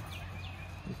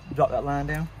 Just drop that line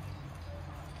down.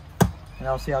 And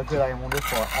I'll see how good I am on this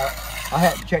part. I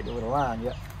hadn't checked it with a line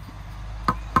yet.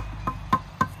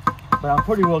 But I'm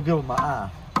pretty well good with my eye.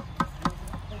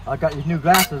 I got these new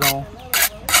glasses on.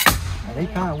 And they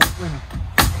kind of work with me.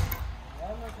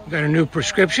 Got a new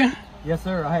prescription? Yes,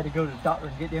 sir. I had to go to the doctor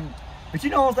and get them. But you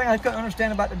know one thing I couldn't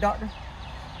understand about the doctor?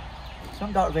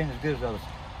 Some doctors ain't as good as others.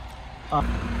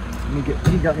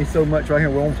 He got me so much right here.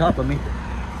 We're on top of me.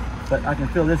 But I can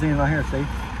fill this in right here, see?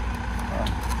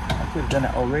 I could have done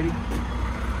that already.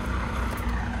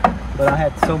 But I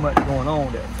had so much going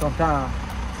on that sometimes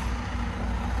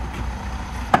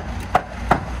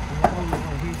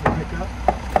pick up.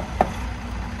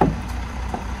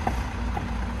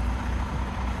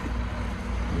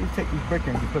 You take these brick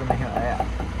and you put them in here like that.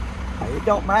 It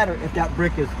don't matter if that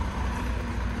brick is,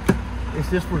 it's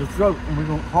just for the throat, and we're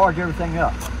going to charge everything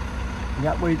up. And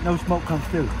that way no smoke comes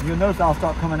through. You'll notice I'll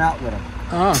start coming out with them.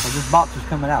 This box is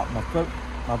coming out. My throat,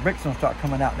 my bricks will start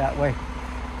coming out that way.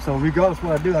 So regardless of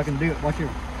what I do, I can do it. Watch here.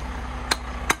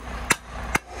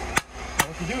 So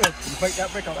what you do is you break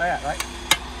that brick off that, right?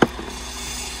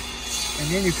 And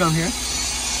then you come here.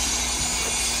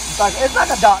 It's like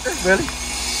a doctor, really.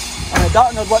 And a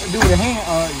doctor knows what to do with a hand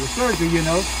or your surgery, you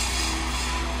know.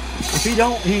 If he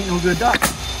don't, he ain't no good doctor.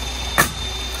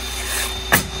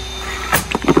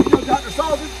 You know Dr.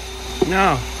 Salter?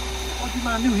 No. Once you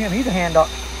might knew him, he's a hand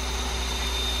doctor.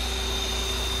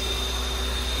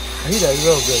 He's a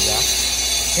real good guy.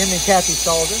 Him and Kathy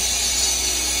Salter.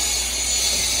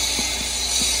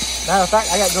 Matter of fact,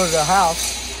 I got to go to their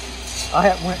house. I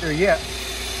haven't went there yet.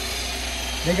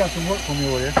 They got some work for me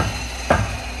over there.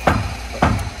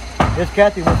 This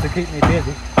Kathy wants to keep me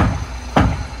busy.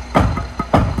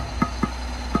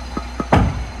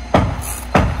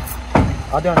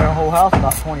 I done their whole house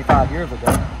about 25 years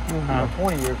ago.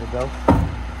 20 years ago.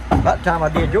 About the time I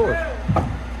did yours.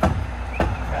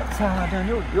 That's how I done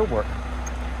your work.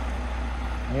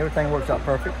 And everything works out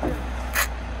perfect.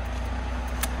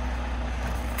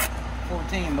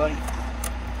 14, buddy.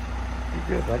 You're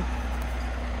good, buddy.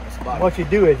 What you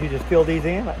do is you just fill these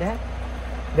in like that.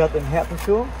 Nothing happens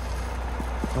to them.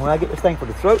 And when I get this thing for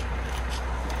the throat,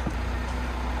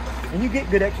 and you get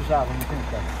good exercise when you finish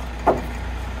that.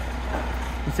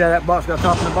 You see how that box got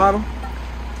top and the bottom?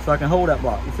 So I can hold that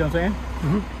block. You see what I'm saying?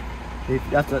 Mm-hmm.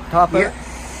 That's the top of it.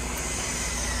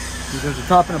 There's the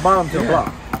top and the bottom to the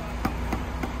block.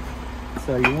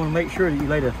 So you want to make sure that you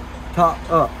lay the top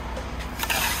up.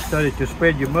 so that you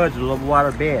spread your muds a little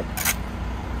wider bed.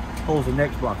 Holds the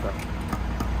next block up.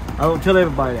 I don't tell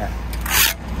everybody that.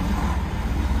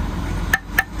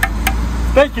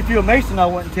 Especially if you're a mason, I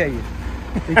wouldn't tell you.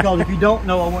 Because if you don't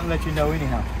know, I wouldn't let you know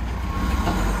anyhow.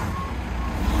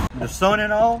 The son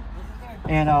and all,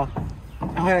 and I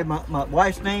had my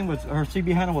wife's name was, her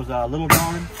CB handle was Little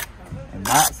Darling, and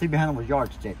my CB handle was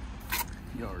Yardstick.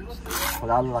 Yardstick. Because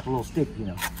I look like a little stick, you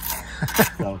know.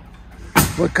 So.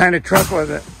 What kind of truck was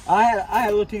it? I had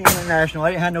a little Team International.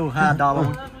 I didn't have no high dollar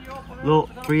one. Little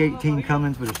 318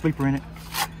 Cummins with a sleeper in it.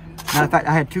 Matter of fact,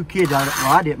 I had 2 kids out of it.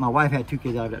 Well, I did. My wife had 2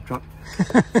 kids out of that truck.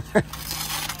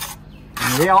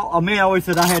 And they all, me always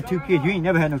said I had 2 kids. You ain't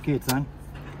never had no kids, son.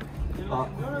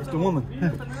 It's the woman.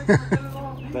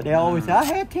 But they always say, I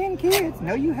had 10 kids.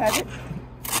 No, you haven't.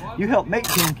 You helped make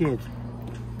 10 kids.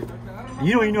 And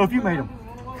you don't even know if you made them.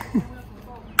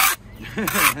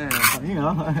 You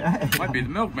know. Might be the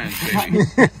milkman's baby.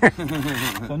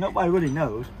 So nobody really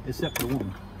knows except the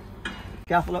woman.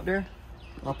 Scaffold up there.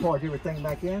 I'll park everything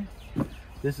back in.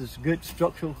 This is good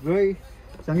structural grade.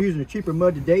 So I'm using a cheaper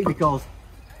mud today because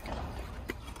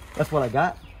that's what I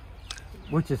got.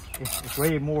 Which is it's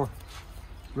rated more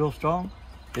real strong.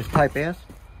 It's type S.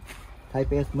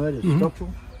 Type S mud is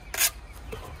structural.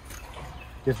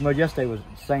 This mud yesterday was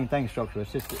the same thing structural.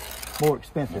 It's just more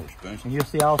expensive. And you'll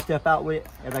see I'll step out with it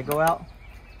as I go out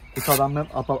because I'm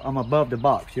above the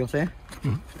box. You know what I'm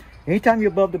saying? Anytime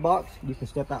you're above the box, you can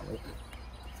step out with it.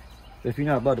 But if you're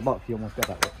not above the box, you don't want to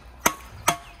step out with it.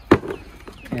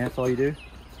 And that's all you do.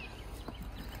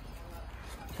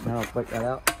 Now I'll break that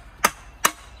out.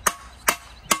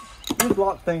 Just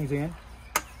lock things in.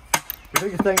 The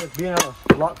biggest thing is being able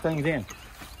to lock things in.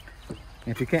 And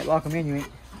if you can't lock them in, you ain't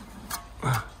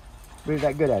really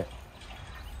that good at it.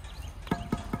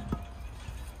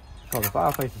 Because a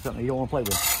fireplace is something you don't want to play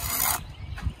with.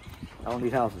 I don't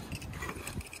need houses.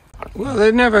 Well,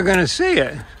 they're never going to see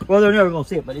it. Well, they're never going to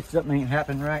see it, but if something ain't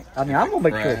happening right, I mean, I'm going to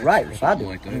make sure it's right if I do.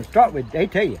 Like I mean, start with, they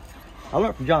tell you. I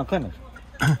learned from John Clemens.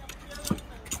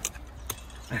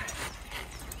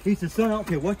 He said, son, I don't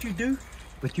care what you do,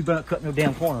 but you better not cut no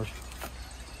damn corners.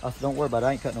 I said, don't worry about it.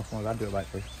 I ain't cutting no corners. I'll do it right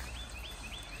for you.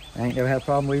 I ain't never had a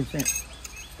problem with him since.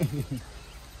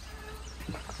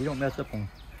 You don't mess up on him.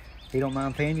 He don't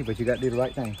mind paying you, but you got to do the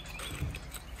right thing.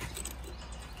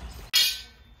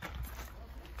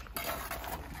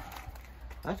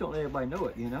 I just don't let everybody know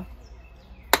it, you know.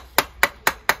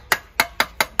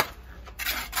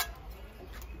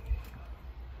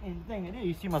 And the thing it is,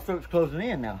 you see my throat's closing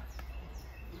in now.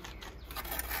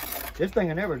 This thing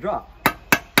will never drop.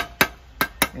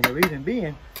 And the reason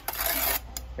being,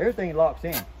 everything locks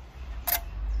in.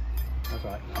 That's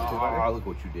right. Oh, look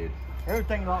what you did.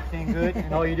 Everything locks in good,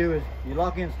 and all you do is you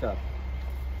lock in stuff.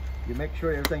 You make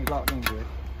sure everything's locked in good.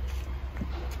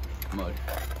 Mud.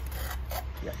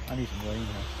 Yeah, I need some mud in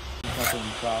here. Nothing in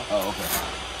the side. Oh, okay.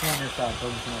 Come on this side, throw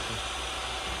me some up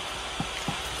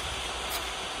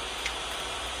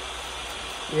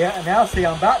there. Yeah, and now see,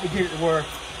 I'm about to get it to where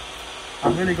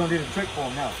I'm really going to do the trick for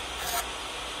them now.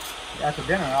 After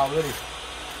dinner, I'll really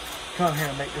come here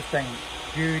and make this thing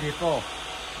beautiful.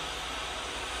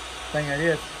 Thing it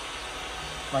is,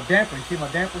 my damper, you see my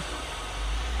damper?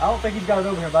 I don't think he's got it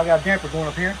over here, but I got a damper going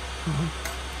up here.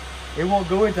 It won't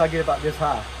go in until I get about this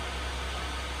high.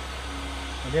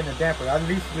 And then the damper, at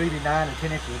least maybe 9 or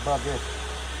 10 inches above this.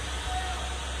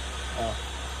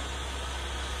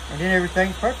 And then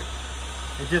everything's perfect.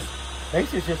 It just,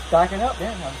 basically it's just stacking up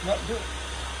then. There's nothing to it.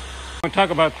 I want to talk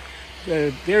about,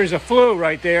 there's a flue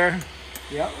right there.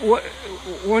 Yeah.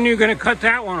 When are you going to cut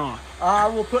that one off? I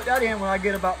will put that in when I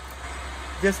get about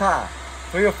this high.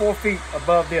 3 or 4 feet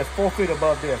above this, 4 feet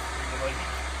above this.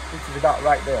 Which is about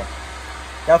right there.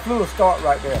 That flue will start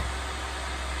right there.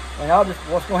 And I'll just,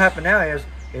 what's going to happen now is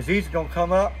these are going to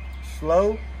come up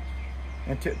slow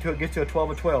until it gets to a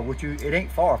 12 or 12, which it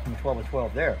ain't far from 12 or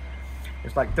 12 there.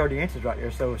 It's like 30 inches right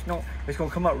there, so it's going to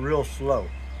come up real slow.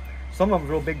 Some of them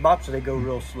real big boxes, they go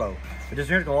real slow. But this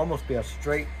here's going to almost be a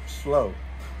straight slow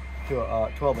to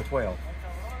a 12 or 12.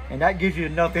 And that gives you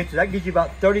enough inches. That gives you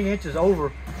about 30 inches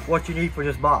over what you need for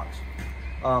this box.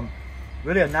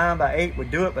 Really a 9x8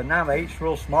 would do it, but 9x8 is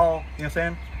real small, you know what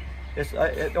I'm saying?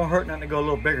 It don't hurt nothing to go a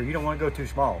little bigger. You don't want to go too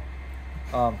small.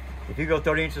 If you go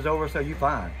 30 inches over, so you're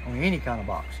fine on any kind of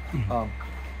box. And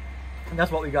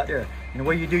that's what we got there. And the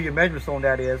way you do your measurements on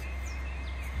that is,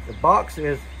 the box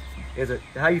is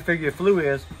how you figure your flue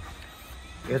is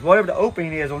whatever the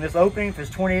opening is on this opening. If it's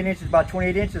 28 inches by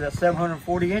 28 inches, that's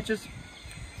 740 inches.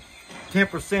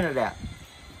 10% of that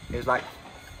is like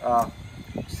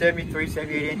 73,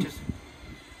 78 inches.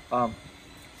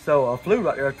 So a flue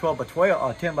right there, 12 by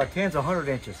 12, 10 by 10 is 100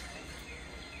 inches.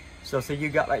 So see, you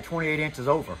got like 28 inches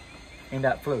over in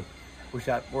that flue, which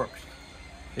that works.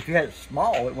 If you had it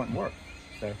small, it wouldn't work.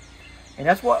 So, and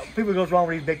that's what people goes wrong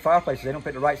with these big fireplaces. They don't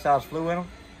put the right size flue in them.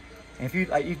 And if you,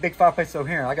 like these big fireplaces over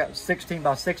here, I got 16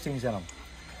 by 16s in them.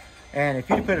 And if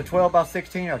you put a 12 by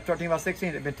 16 or 13 by 16,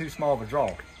 it'd been too small of a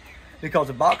draw. Because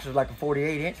the box is like a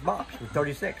 48 inch box with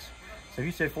 36. So if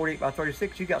you said 48 by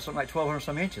 36, you got something like 1,200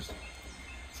 some inches.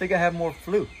 So you gotta have more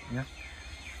flue, you know.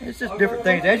 It's just different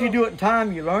things. As you do it in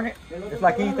time, you learn it. It's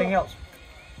like anything else.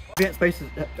 Vent spaces,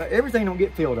 everything don't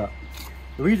get filled up.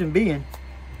 The reason being,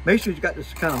 make sure you got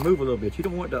this kind of move a little bit. You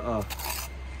don't want to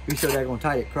be so they're gonna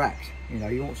tight it cracks. You know,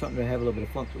 you want something to have a little bit of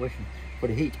fluctuation for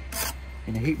the heat.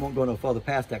 And the heat won't go no further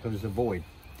past that because it's a void.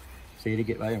 See, it'll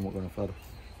get right in, won't go no further.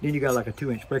 Then you got like a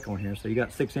 2-inch brick on here, so you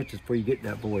got 6 inches before you get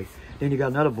that void. Then you got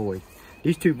another void.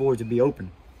 These two voids will be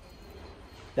open.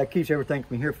 That keeps everything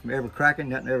from here from ever cracking,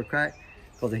 nothing ever crack,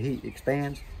 because the heat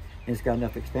expands and it's got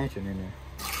enough expansion in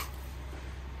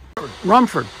there.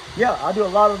 Rumford. Yeah, I do a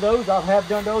lot of those. I have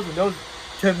done those, and those,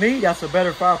 to me, that's a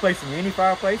better fireplace than any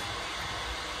fireplace.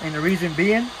 And the reason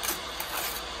being,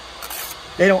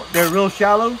 they're real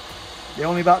shallow. They're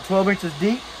only about 12 inches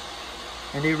deep,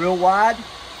 and they're real wide.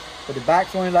 But the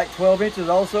back's only like 12 inches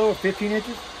also, or 15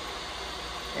 inches.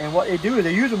 And what they do is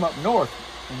they use them up north.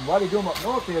 And why they do them up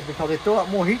north is because they throw out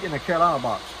more heat than a Carolina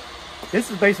box. This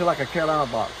is basically like a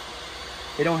Carolina box.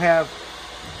 They don't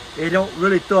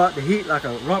really throw out the heat like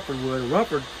a Rumford would. A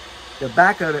Rumford, the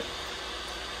back of it,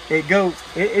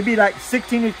 it'd be like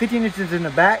 16, 15 inches in the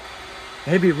back.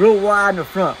 And it'd be real wide in the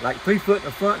front, like 3 foot in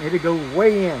the front, and it'd go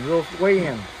way in, way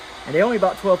in. And they're only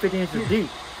about 12, 15 inches deep.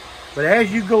 But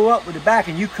as you go up with the back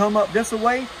and you come up this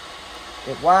way,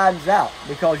 it widens out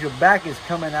because your back is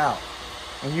coming out.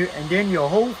 And then your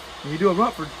whole, when you do a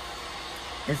Rumford,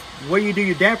 the way you do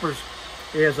your dampers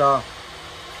is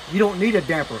you don't need a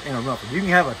damper in a Rumford. You can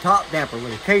have a top damper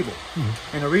with a cable.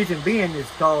 And the reason being is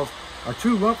because a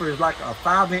true Rumford is like a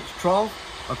 5-inch trough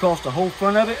across the whole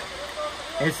front of it.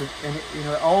 You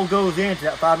know, it all goes into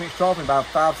that 5-inch trough and about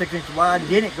 5, 6 inches wide. And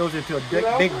then it goes into a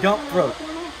big dump throat.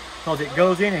 Because it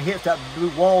goes in and hits that blue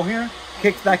wall here,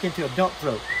 kicks back into a dump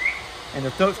throat. And the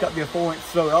throat's got to be a 4-inch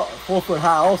throat, 4 foot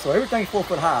high also. Everything's 4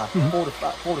 foot high, 4 to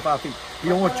 5 feet. You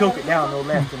don't want to choke it down no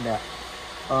less than that.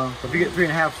 If you get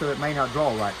 3.5, so it may not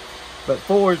draw right. But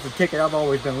 4 is the ticket I've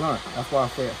always been learned. That's why I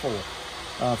say at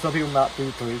 4. Some people might do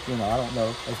 3, you know, I don't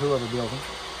know. That's whoever builds them.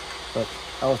 But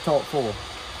I was taught 4.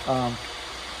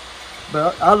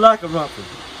 But I like a Rumford.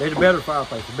 They're the better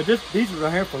fireplaces. But these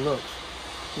are here for looks.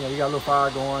 You know, you got a little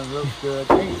fire going, looks good.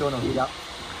 They ain't throwing no heat out.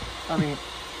 I mean,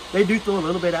 they do throw a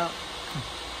little bit out.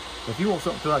 If you want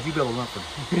something to throw out, you build a Rumford.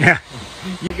 Yeah.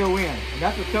 You go in, and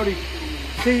that's a 30.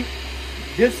 See,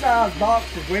 this size box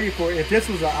is ready for, if this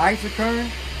was an ice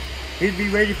occurring, it'd be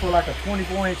ready for like a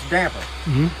 24-inch damper.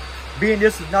 Being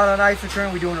this is not an ice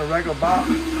occurring, we're doing a regular box,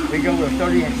 we go with a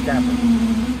 30-inch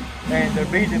damper. And the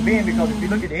reason being, because if you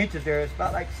look at the inches there, it's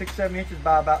about like 6, 7 inches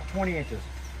by about 20 inches.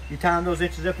 You time those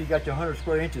inches up, you got your 100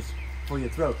 square inches for your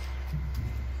throat.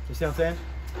 You see what I'm saying?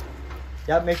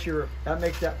 That makes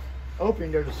that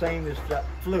opening there the same as that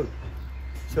flue.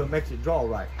 So it makes it draw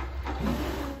right.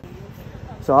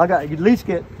 So I got to at least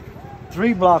get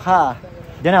 3 block high,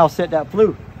 then I'll set that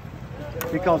flue.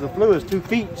 Because the flue is 2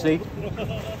 feet, see?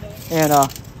 And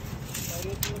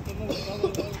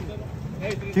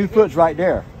 2 foot's right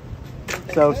there.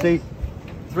 So see,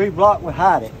 3 block would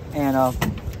hide it. And so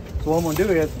what I'm gonna do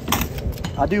is,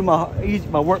 I do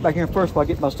my work back here first before I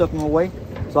get my stuff in my way,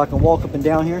 so I can walk up and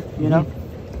down here, you know,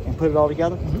 and put it all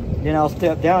together. Then I'll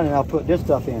step down and I'll put this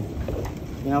stuff in.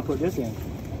 Then I'll put this in,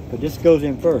 but this goes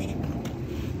in first,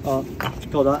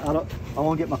 because I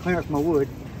want to get my clearance from my wood,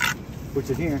 which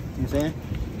is here. You know what I'm saying?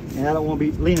 And I don't want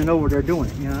to be leaning over there doing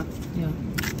it, you know. Yeah.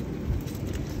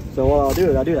 So what I'll do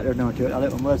is I do that there doing to it. I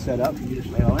let my mud set up, and you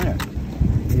just lay it on in there.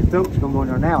 And your throat's gonna go in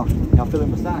there now. And I'll fill it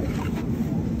beside it.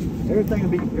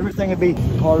 Everything will be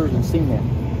harder than cement.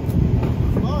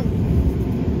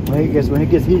 When it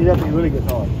gets heated up, it really gets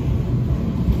hard.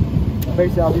 And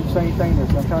basically, I'll do the same thing. I'm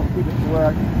trying to keep it to where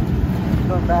I can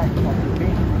come back and I'll do the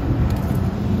beam.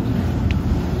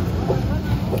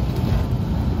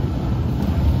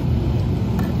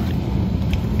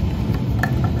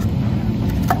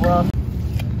 Well,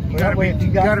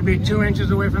 You gotta be 2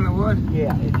 inches away from the wood.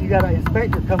 Yeah, if you got an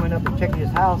inspector coming up and checking his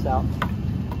house out,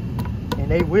 and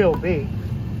they will be,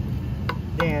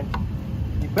 then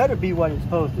you better be what it's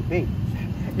supposed to be.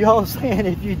 You know what I'm saying?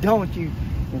 If you don't, you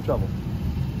in trouble.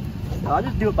 No, I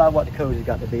just do it by what the code has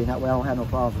got to be, and that way I don't have no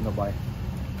problems with nobody.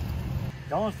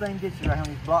 The only thing gets you right on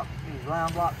these blocks, these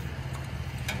round blocks,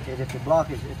 is if the block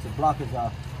is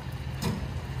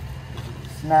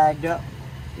snagged up,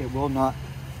 it will not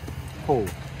pull.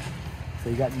 So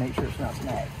you got to make sure it's not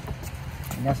snagged.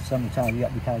 And that's some of the time you got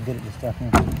to be kind of good at this stuff.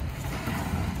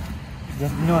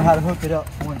 Just know how to hook it up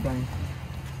for one thing.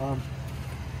 And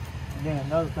then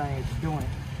another thing is doing it.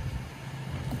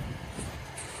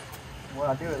 What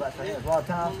I do is, like I said, a lot of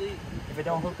times, if it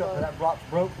don't hook up to that block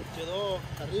broke,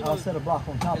 I'll set a block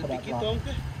on top of that block. Like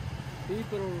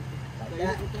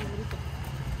that.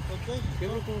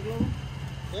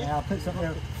 And I'll put something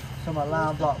there so my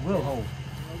line block will hold.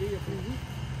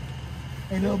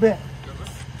 Hey, a little bit.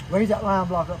 Raise that line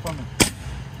block up for me.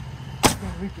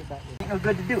 Reach it back there. Ain't no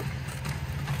good to do it.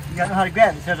 You gotta know how to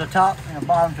grab it. There's a top and a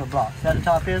bottom to a block. See how the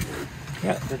top is?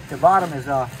 Yeah. The bottom is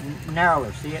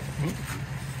narrower, see it?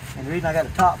 And the reason I got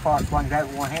the top part is so I can grab it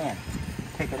with one hand,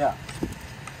 pick it up.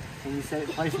 So you set it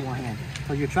in place with one hand.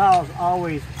 So your trowel's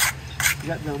always, you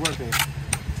got to be able to work with it.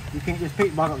 You can't just pick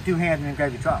the block up with two hands and then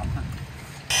grab your trowel.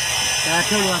 And I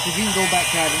told you, I said, you can go back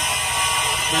cabin,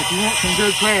 but if you want some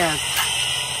good crabs,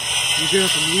 you do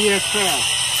it from the ES crabs.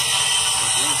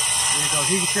 Because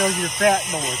he shows you the fat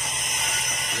boys.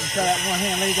 You try that one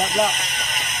hand, lay that block.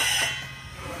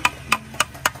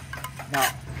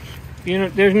 Now, You know,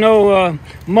 there's no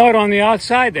mud on the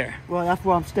outside there. well, that's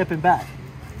where I'm stepping back.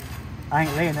 I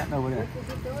ain't laying nothing over there.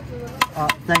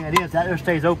 Thing it is, that there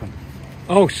stays open.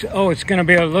 Oh, so, it's going to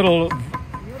be a little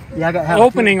Yeah, I got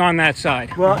opening on that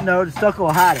side. Well, no, the stucco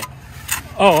will hide it.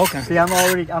 Oh, okay. See, I'm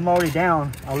already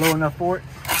down low enough for it,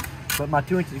 but my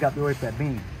 2 inches got to be away from that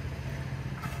beam.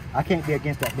 I can't be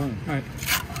against that beam. Right.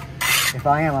 If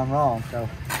I am, I'm wrong. So,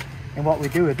 and what we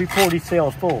do is we pour these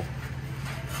sails full.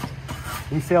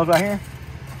 These sails right here,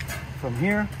 from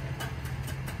here,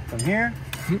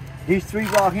 these three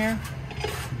block here,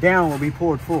 down will be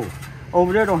poured full.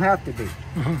 Over there don't have to be.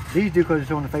 These do because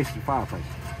it's on the face of the fireplace.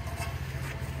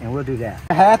 And we'll do that.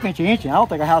 A half inch or inch, I don't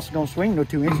think a house is going to swing no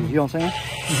 2 inches, you know what I'm saying?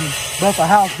 But if a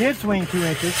house did swing 2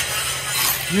 inches,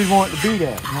 you'd want it to be there.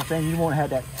 You know what I'm saying? You want to have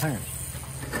that clearance.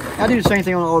 I do the same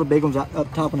thing on all the big ones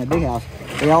up top on that big house.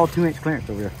 They all 2 inch clearance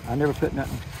over here. I never put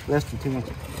nothing less than 2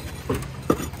 inches.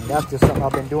 And that's just something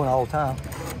I've been doing all the time.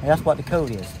 And that's what the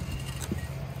code is.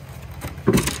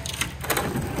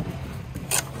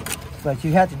 But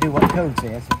you have to do what the code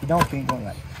says. If you don't, you ain't doing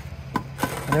right.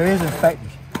 And there is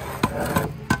inspectors.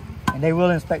 And they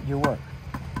will inspect your work.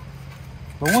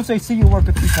 But once they see your work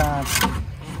a few times,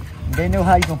 and they know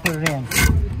how you're going to put it in,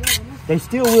 they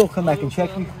still will come back and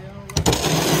check you.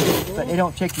 But they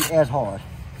don't check you as hard.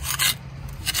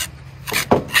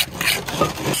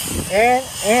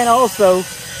 And also,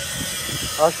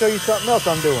 I'll show you something else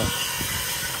I'm doing.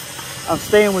 I'm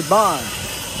staying with bonds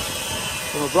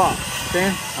from a block. See?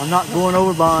 I'm not going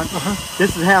over bond.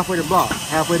 This is halfway to block,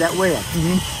 halfway that wedge.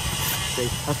 See?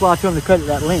 That's why I told them to cut it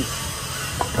that length.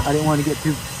 I didn't want to get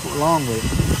too long with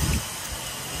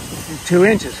it. 2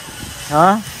 inches.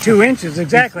 Huh? 2 inches,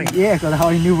 exactly. Yeah, because I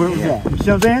already knew where it was at. You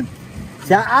see what I'm saying?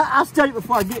 See, I study it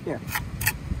before I get there.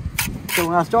 So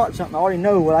when I start something, I already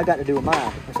know what I got to do with mine. You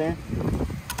know what I'm saying?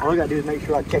 All I got to do is make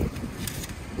sure I check it.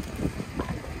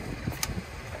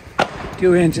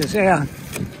 2 inches, yeah.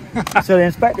 So the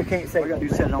inspector can't say, all you got to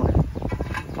do is set it on there.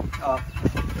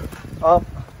 Up,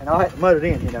 and I'll have to mud it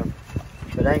in, you know.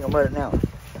 But I ain't going to mud it now.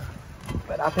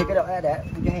 But I'll pick it up like that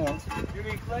with your hands.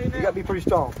 You got to be pretty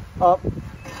strong. Up.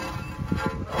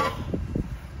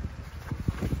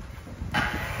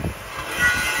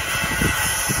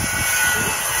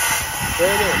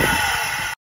 There it is.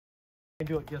 You can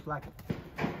do it just like it.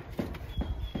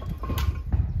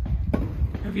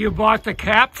 Have you bought the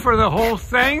cap for the whole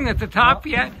thing at the top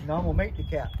yet? No, I'm going to make the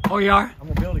cap. Oh, you are? I'm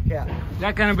going to build a cap. Is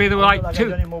that going to be the like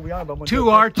two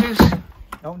arches?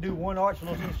 I'm going to do one arch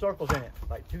with those circles in it.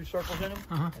 Like 2 circles in them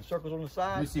and circles on the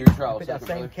side. Let me see your trowel. Put that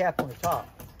same cap on the top.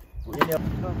 Then they'll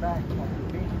come back.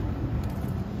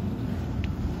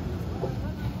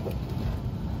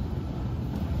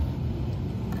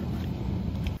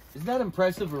 Is that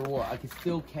impressive or what? I can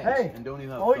still catch and don't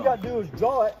even have all you got to do is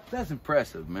draw it. That's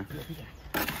impressive, man.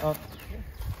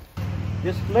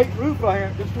 This slate roof right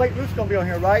here, this slate roof's going to be on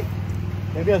here, right?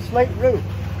 There'll be a slate roof.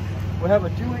 We'll have a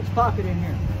 2-inch pocket in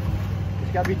here.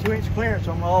 It's got to be 2-inch clearance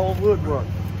on all woodwork,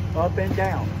 up and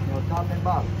down, you know, top and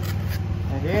bottom.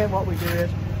 And then what we do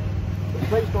is, the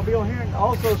slate's going to be on here, and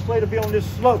also the slate will be on this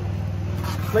slope.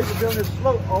 The slate will be on this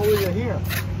slope all the way to here.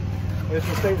 It's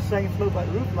going to stay the same slope like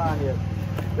the roof line is.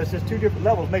 But it's just 2 different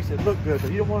levels, makes it look good.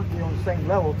 But you don't want it to be on the same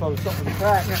level because if something's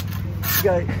cracked, you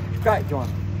got a crack joint.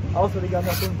 Also, they got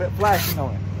enough room to put flashing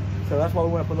on it. So that's why we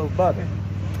went up a little bubble.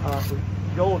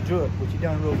 Gold jut, which you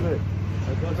done real good.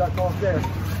 It goes across there.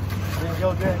 And then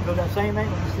go there and go that same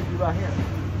angle and stick you right here.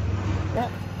 Yeah.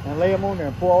 And lay them on there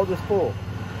and pour all this full.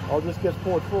 All this gets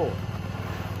poured full.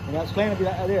 And that's planning to be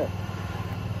right there.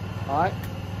 All right.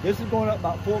 This is going up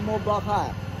about 4 more blocks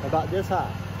high. About this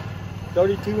high.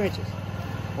 32 inches.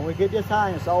 When we get this high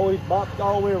and it's always boxed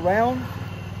all the way around,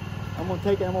 I'm going to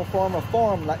take it, I'm going to form a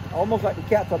farm, like almost like the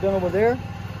caps I've done over there.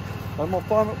 I'm going to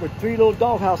farm it with 3 little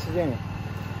dog houses in it.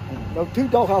 And, no, 2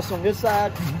 dog houses on this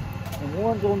side and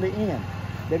 1's on the end.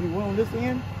 Maybe 1 on this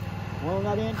end, 1 on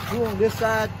that end, 2 on this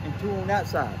side, and 2 on that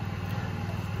side.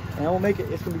 And I'm going to make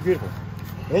it, it's going to be beautiful.